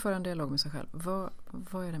där kan man föra en dialog med sig själv.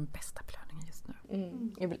 Vad är den bästa belöningen just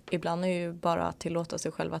nu? Ibland är ju bara att tillåta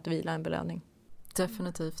sig själv att vila en belöning.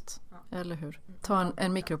 Definitivt, eller hur? Ta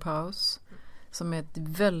en mikropaus som är ett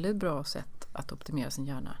väldigt bra sätt att optimera sin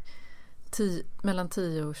hjärna. Mellan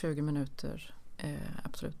 10 och 20 minuter är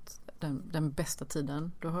absolut den bästa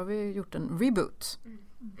tiden. Då har vi gjort en reboot.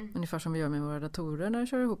 Ungefär som vi gör med våra datorer när de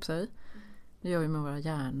kör ihop sig. Det gör vi med våra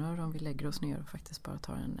hjärnor om vi lägger oss ner och faktiskt bara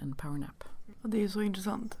tar en powernap. Och det är så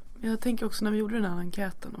intressant. Jag tänker också när vi gjorde den här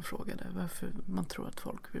enkäten och frågade varför man tror att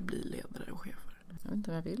folk vill bli ledare och chefer. Jag vet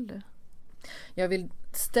inte om jag vill det. Jag vill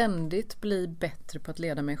ständigt bli bättre på att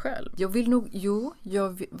leda mig själv. Jag vill nog,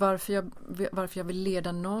 varför jag vill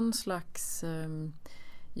leda någon slags...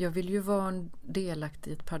 jag vill ju vara en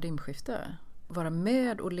delaktig i ett paradigmskifte. Vara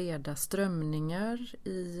med och leda strömningar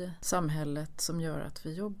i samhället som gör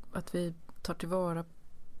att vi tar tillvara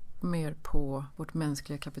mer på vårt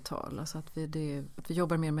mänskliga kapital. Alltså att vi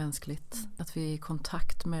jobbar mer mänskligt. Att vi är i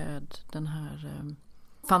kontakt med den här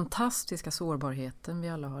fantastiska sårbarheten vi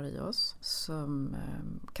alla har i oss. Som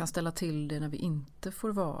kan ställa till det när vi inte får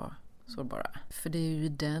vara sårbara. För det är ju i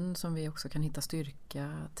den som vi också kan hitta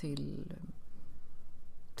styrka till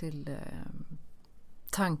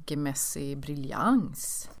tankemässig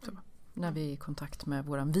briljans. Så, när vi är i kontakt med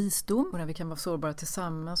våran visdom och när vi kan vara sårbara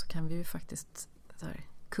tillsammans så kan vi ju faktiskt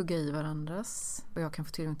kugga i varandras. Och jag kan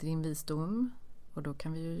få tillgång till din visdom och då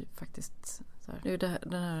kan vi ju faktiskt... Det är ju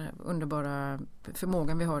den här underbara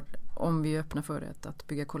förmågan vi har om vi är öppna för det att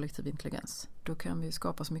bygga kollektiv intelligens. Då kan vi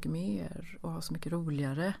skapa så mycket mer och ha så mycket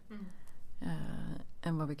roligare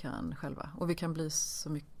än vad vi kan själva. Och vi kan bli så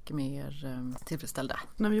mycket mer tillfredsställda.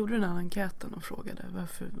 När vi gjorde den här enkäten och frågade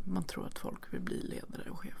varför man tror att folk vill bli ledare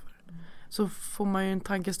och chefer så får man ju en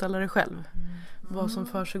tankeställare själv. Vad som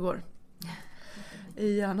försiggår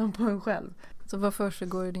i hjärnan på en själv. Så vad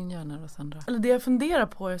försiggår i din hjärna då, Sandra? Eller det jag funderar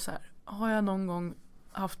på är så här, har jag någon gång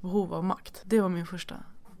haft behov av makt? Det var min första.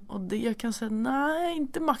 Och jag kan säga, nej,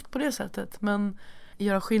 inte makt på det sättet. Men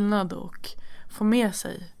göra skillnad och få med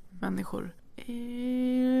sig människor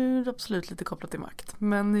är absolut lite kopplat till makt.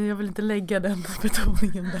 Men jag vill inte lägga den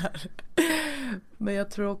betoningen där. Men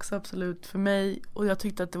jag tror också absolut för mig, och jag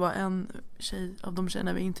tyckte att det var en tjej av de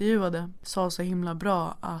tjejerna vi intervjuade, sa så himla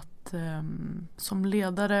bra att som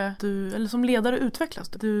ledare utvecklas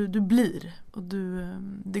du blir och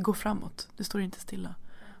det går framåt, det står inte stilla.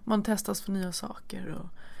 Man testas för nya saker och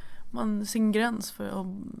man sin gräns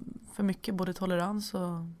för mycket, både tolerans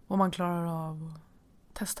och vad man klarar av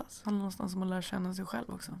att testas. Någonstans som man lär känna sig själv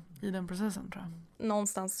också i den processen, tror jag.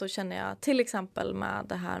 Någonstans så känner jag till exempel med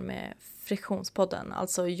det här med Friktionspodden,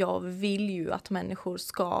 alltså jag vill ju att människor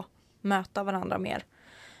ska möta varandra mer.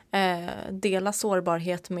 Dela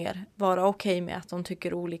sårbarhet mer, vara okej med att de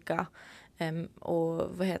tycker olika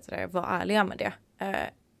och vara ärliga med det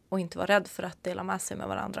och inte vara rädd för att dela med sig med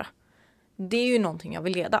varandra. Det är ju någonting jag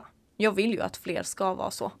vill leda. Jag vill ju att fler ska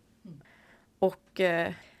vara så. Och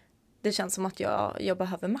det känns som att jag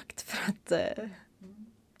behöver makt för att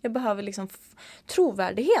jag behöver liksom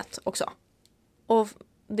trovärdighet också. Och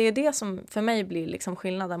det är det som för mig blir liksom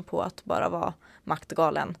skillnaden på att bara vara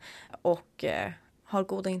maktgalen och har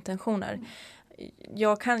goda intentioner.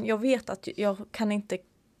 Jag vet att jag kan inte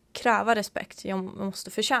kräva respekt. Jag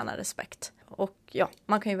måste förtjäna respekt. Och ja,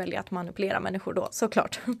 man kan ju välja att manipulera människor då,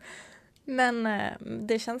 såklart. Men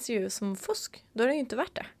det känns ju som fusk. Då är det ju inte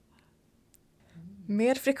värt det.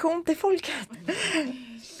 Mer friktion till folket.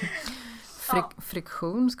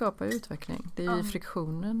 Friktion skapar utveckling. Det är i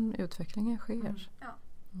friktionen utvecklingen sker.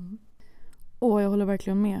 Jag håller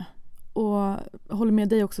verkligen med. Och jag håller med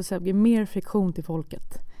dig också, Sevgi. Mer friktion till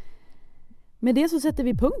folket. Med det så sätter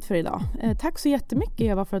vi punkt för idag. Tack så jättemycket,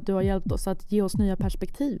 Eva, för att du har hjälpt oss att ge oss nya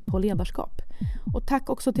perspektiv på ledarskap. Och tack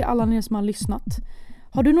också till alla ni som har lyssnat.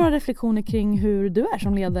 Har du några reflektioner kring hur du är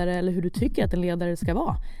som ledare eller hur du tycker att en ledare ska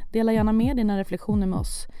vara? Dela gärna med dina reflektioner med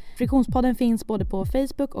oss. Friktionspodden finns både på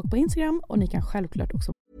Facebook och på Instagram, och ni kan självklart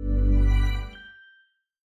också...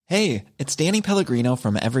 Hey, it's Danny Pellegrino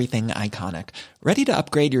from Everything Iconic. Ready to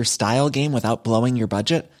upgrade your style game without blowing your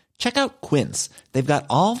budget? Check out Quince. They've got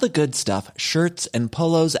all the good stuff, shirts and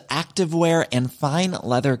polos, activewear and fine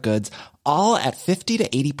leather goods, all at 50 to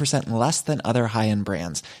 80% less than other high-end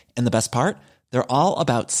brands. And the best part? They're all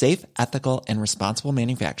about safe, ethical, and responsible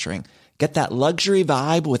manufacturing. Get that luxury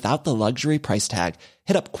vibe without the luxury price tag.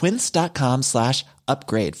 Hit up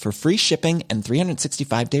quince.com/upgrade for free shipping and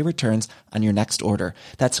 365-day returns on your next order.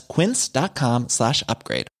 That's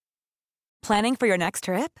quince.com/upgrade. Planning for your next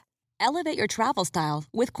trip? Elevate your travel style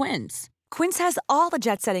with Quince. Quince has all the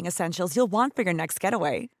jet-setting essentials you'll want for your next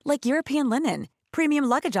getaway, like European linen, premium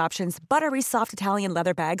luggage options, buttery soft Italian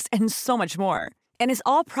leather bags, and so much more. And is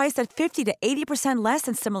all priced at 50 to 80% less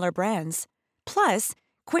than similar brands. Plus,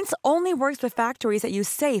 Quince only works with factories that use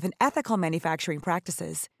safe and ethical manufacturing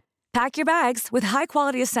practices. Pack your bags with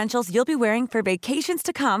high-quality essentials you'll be wearing for vacations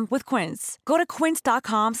to come with Quince. Go to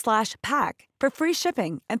quince.com/pack for free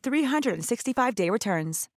shipping and 365-day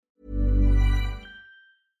returns.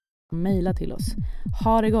 Maila till oss.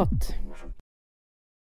 Ha det gott!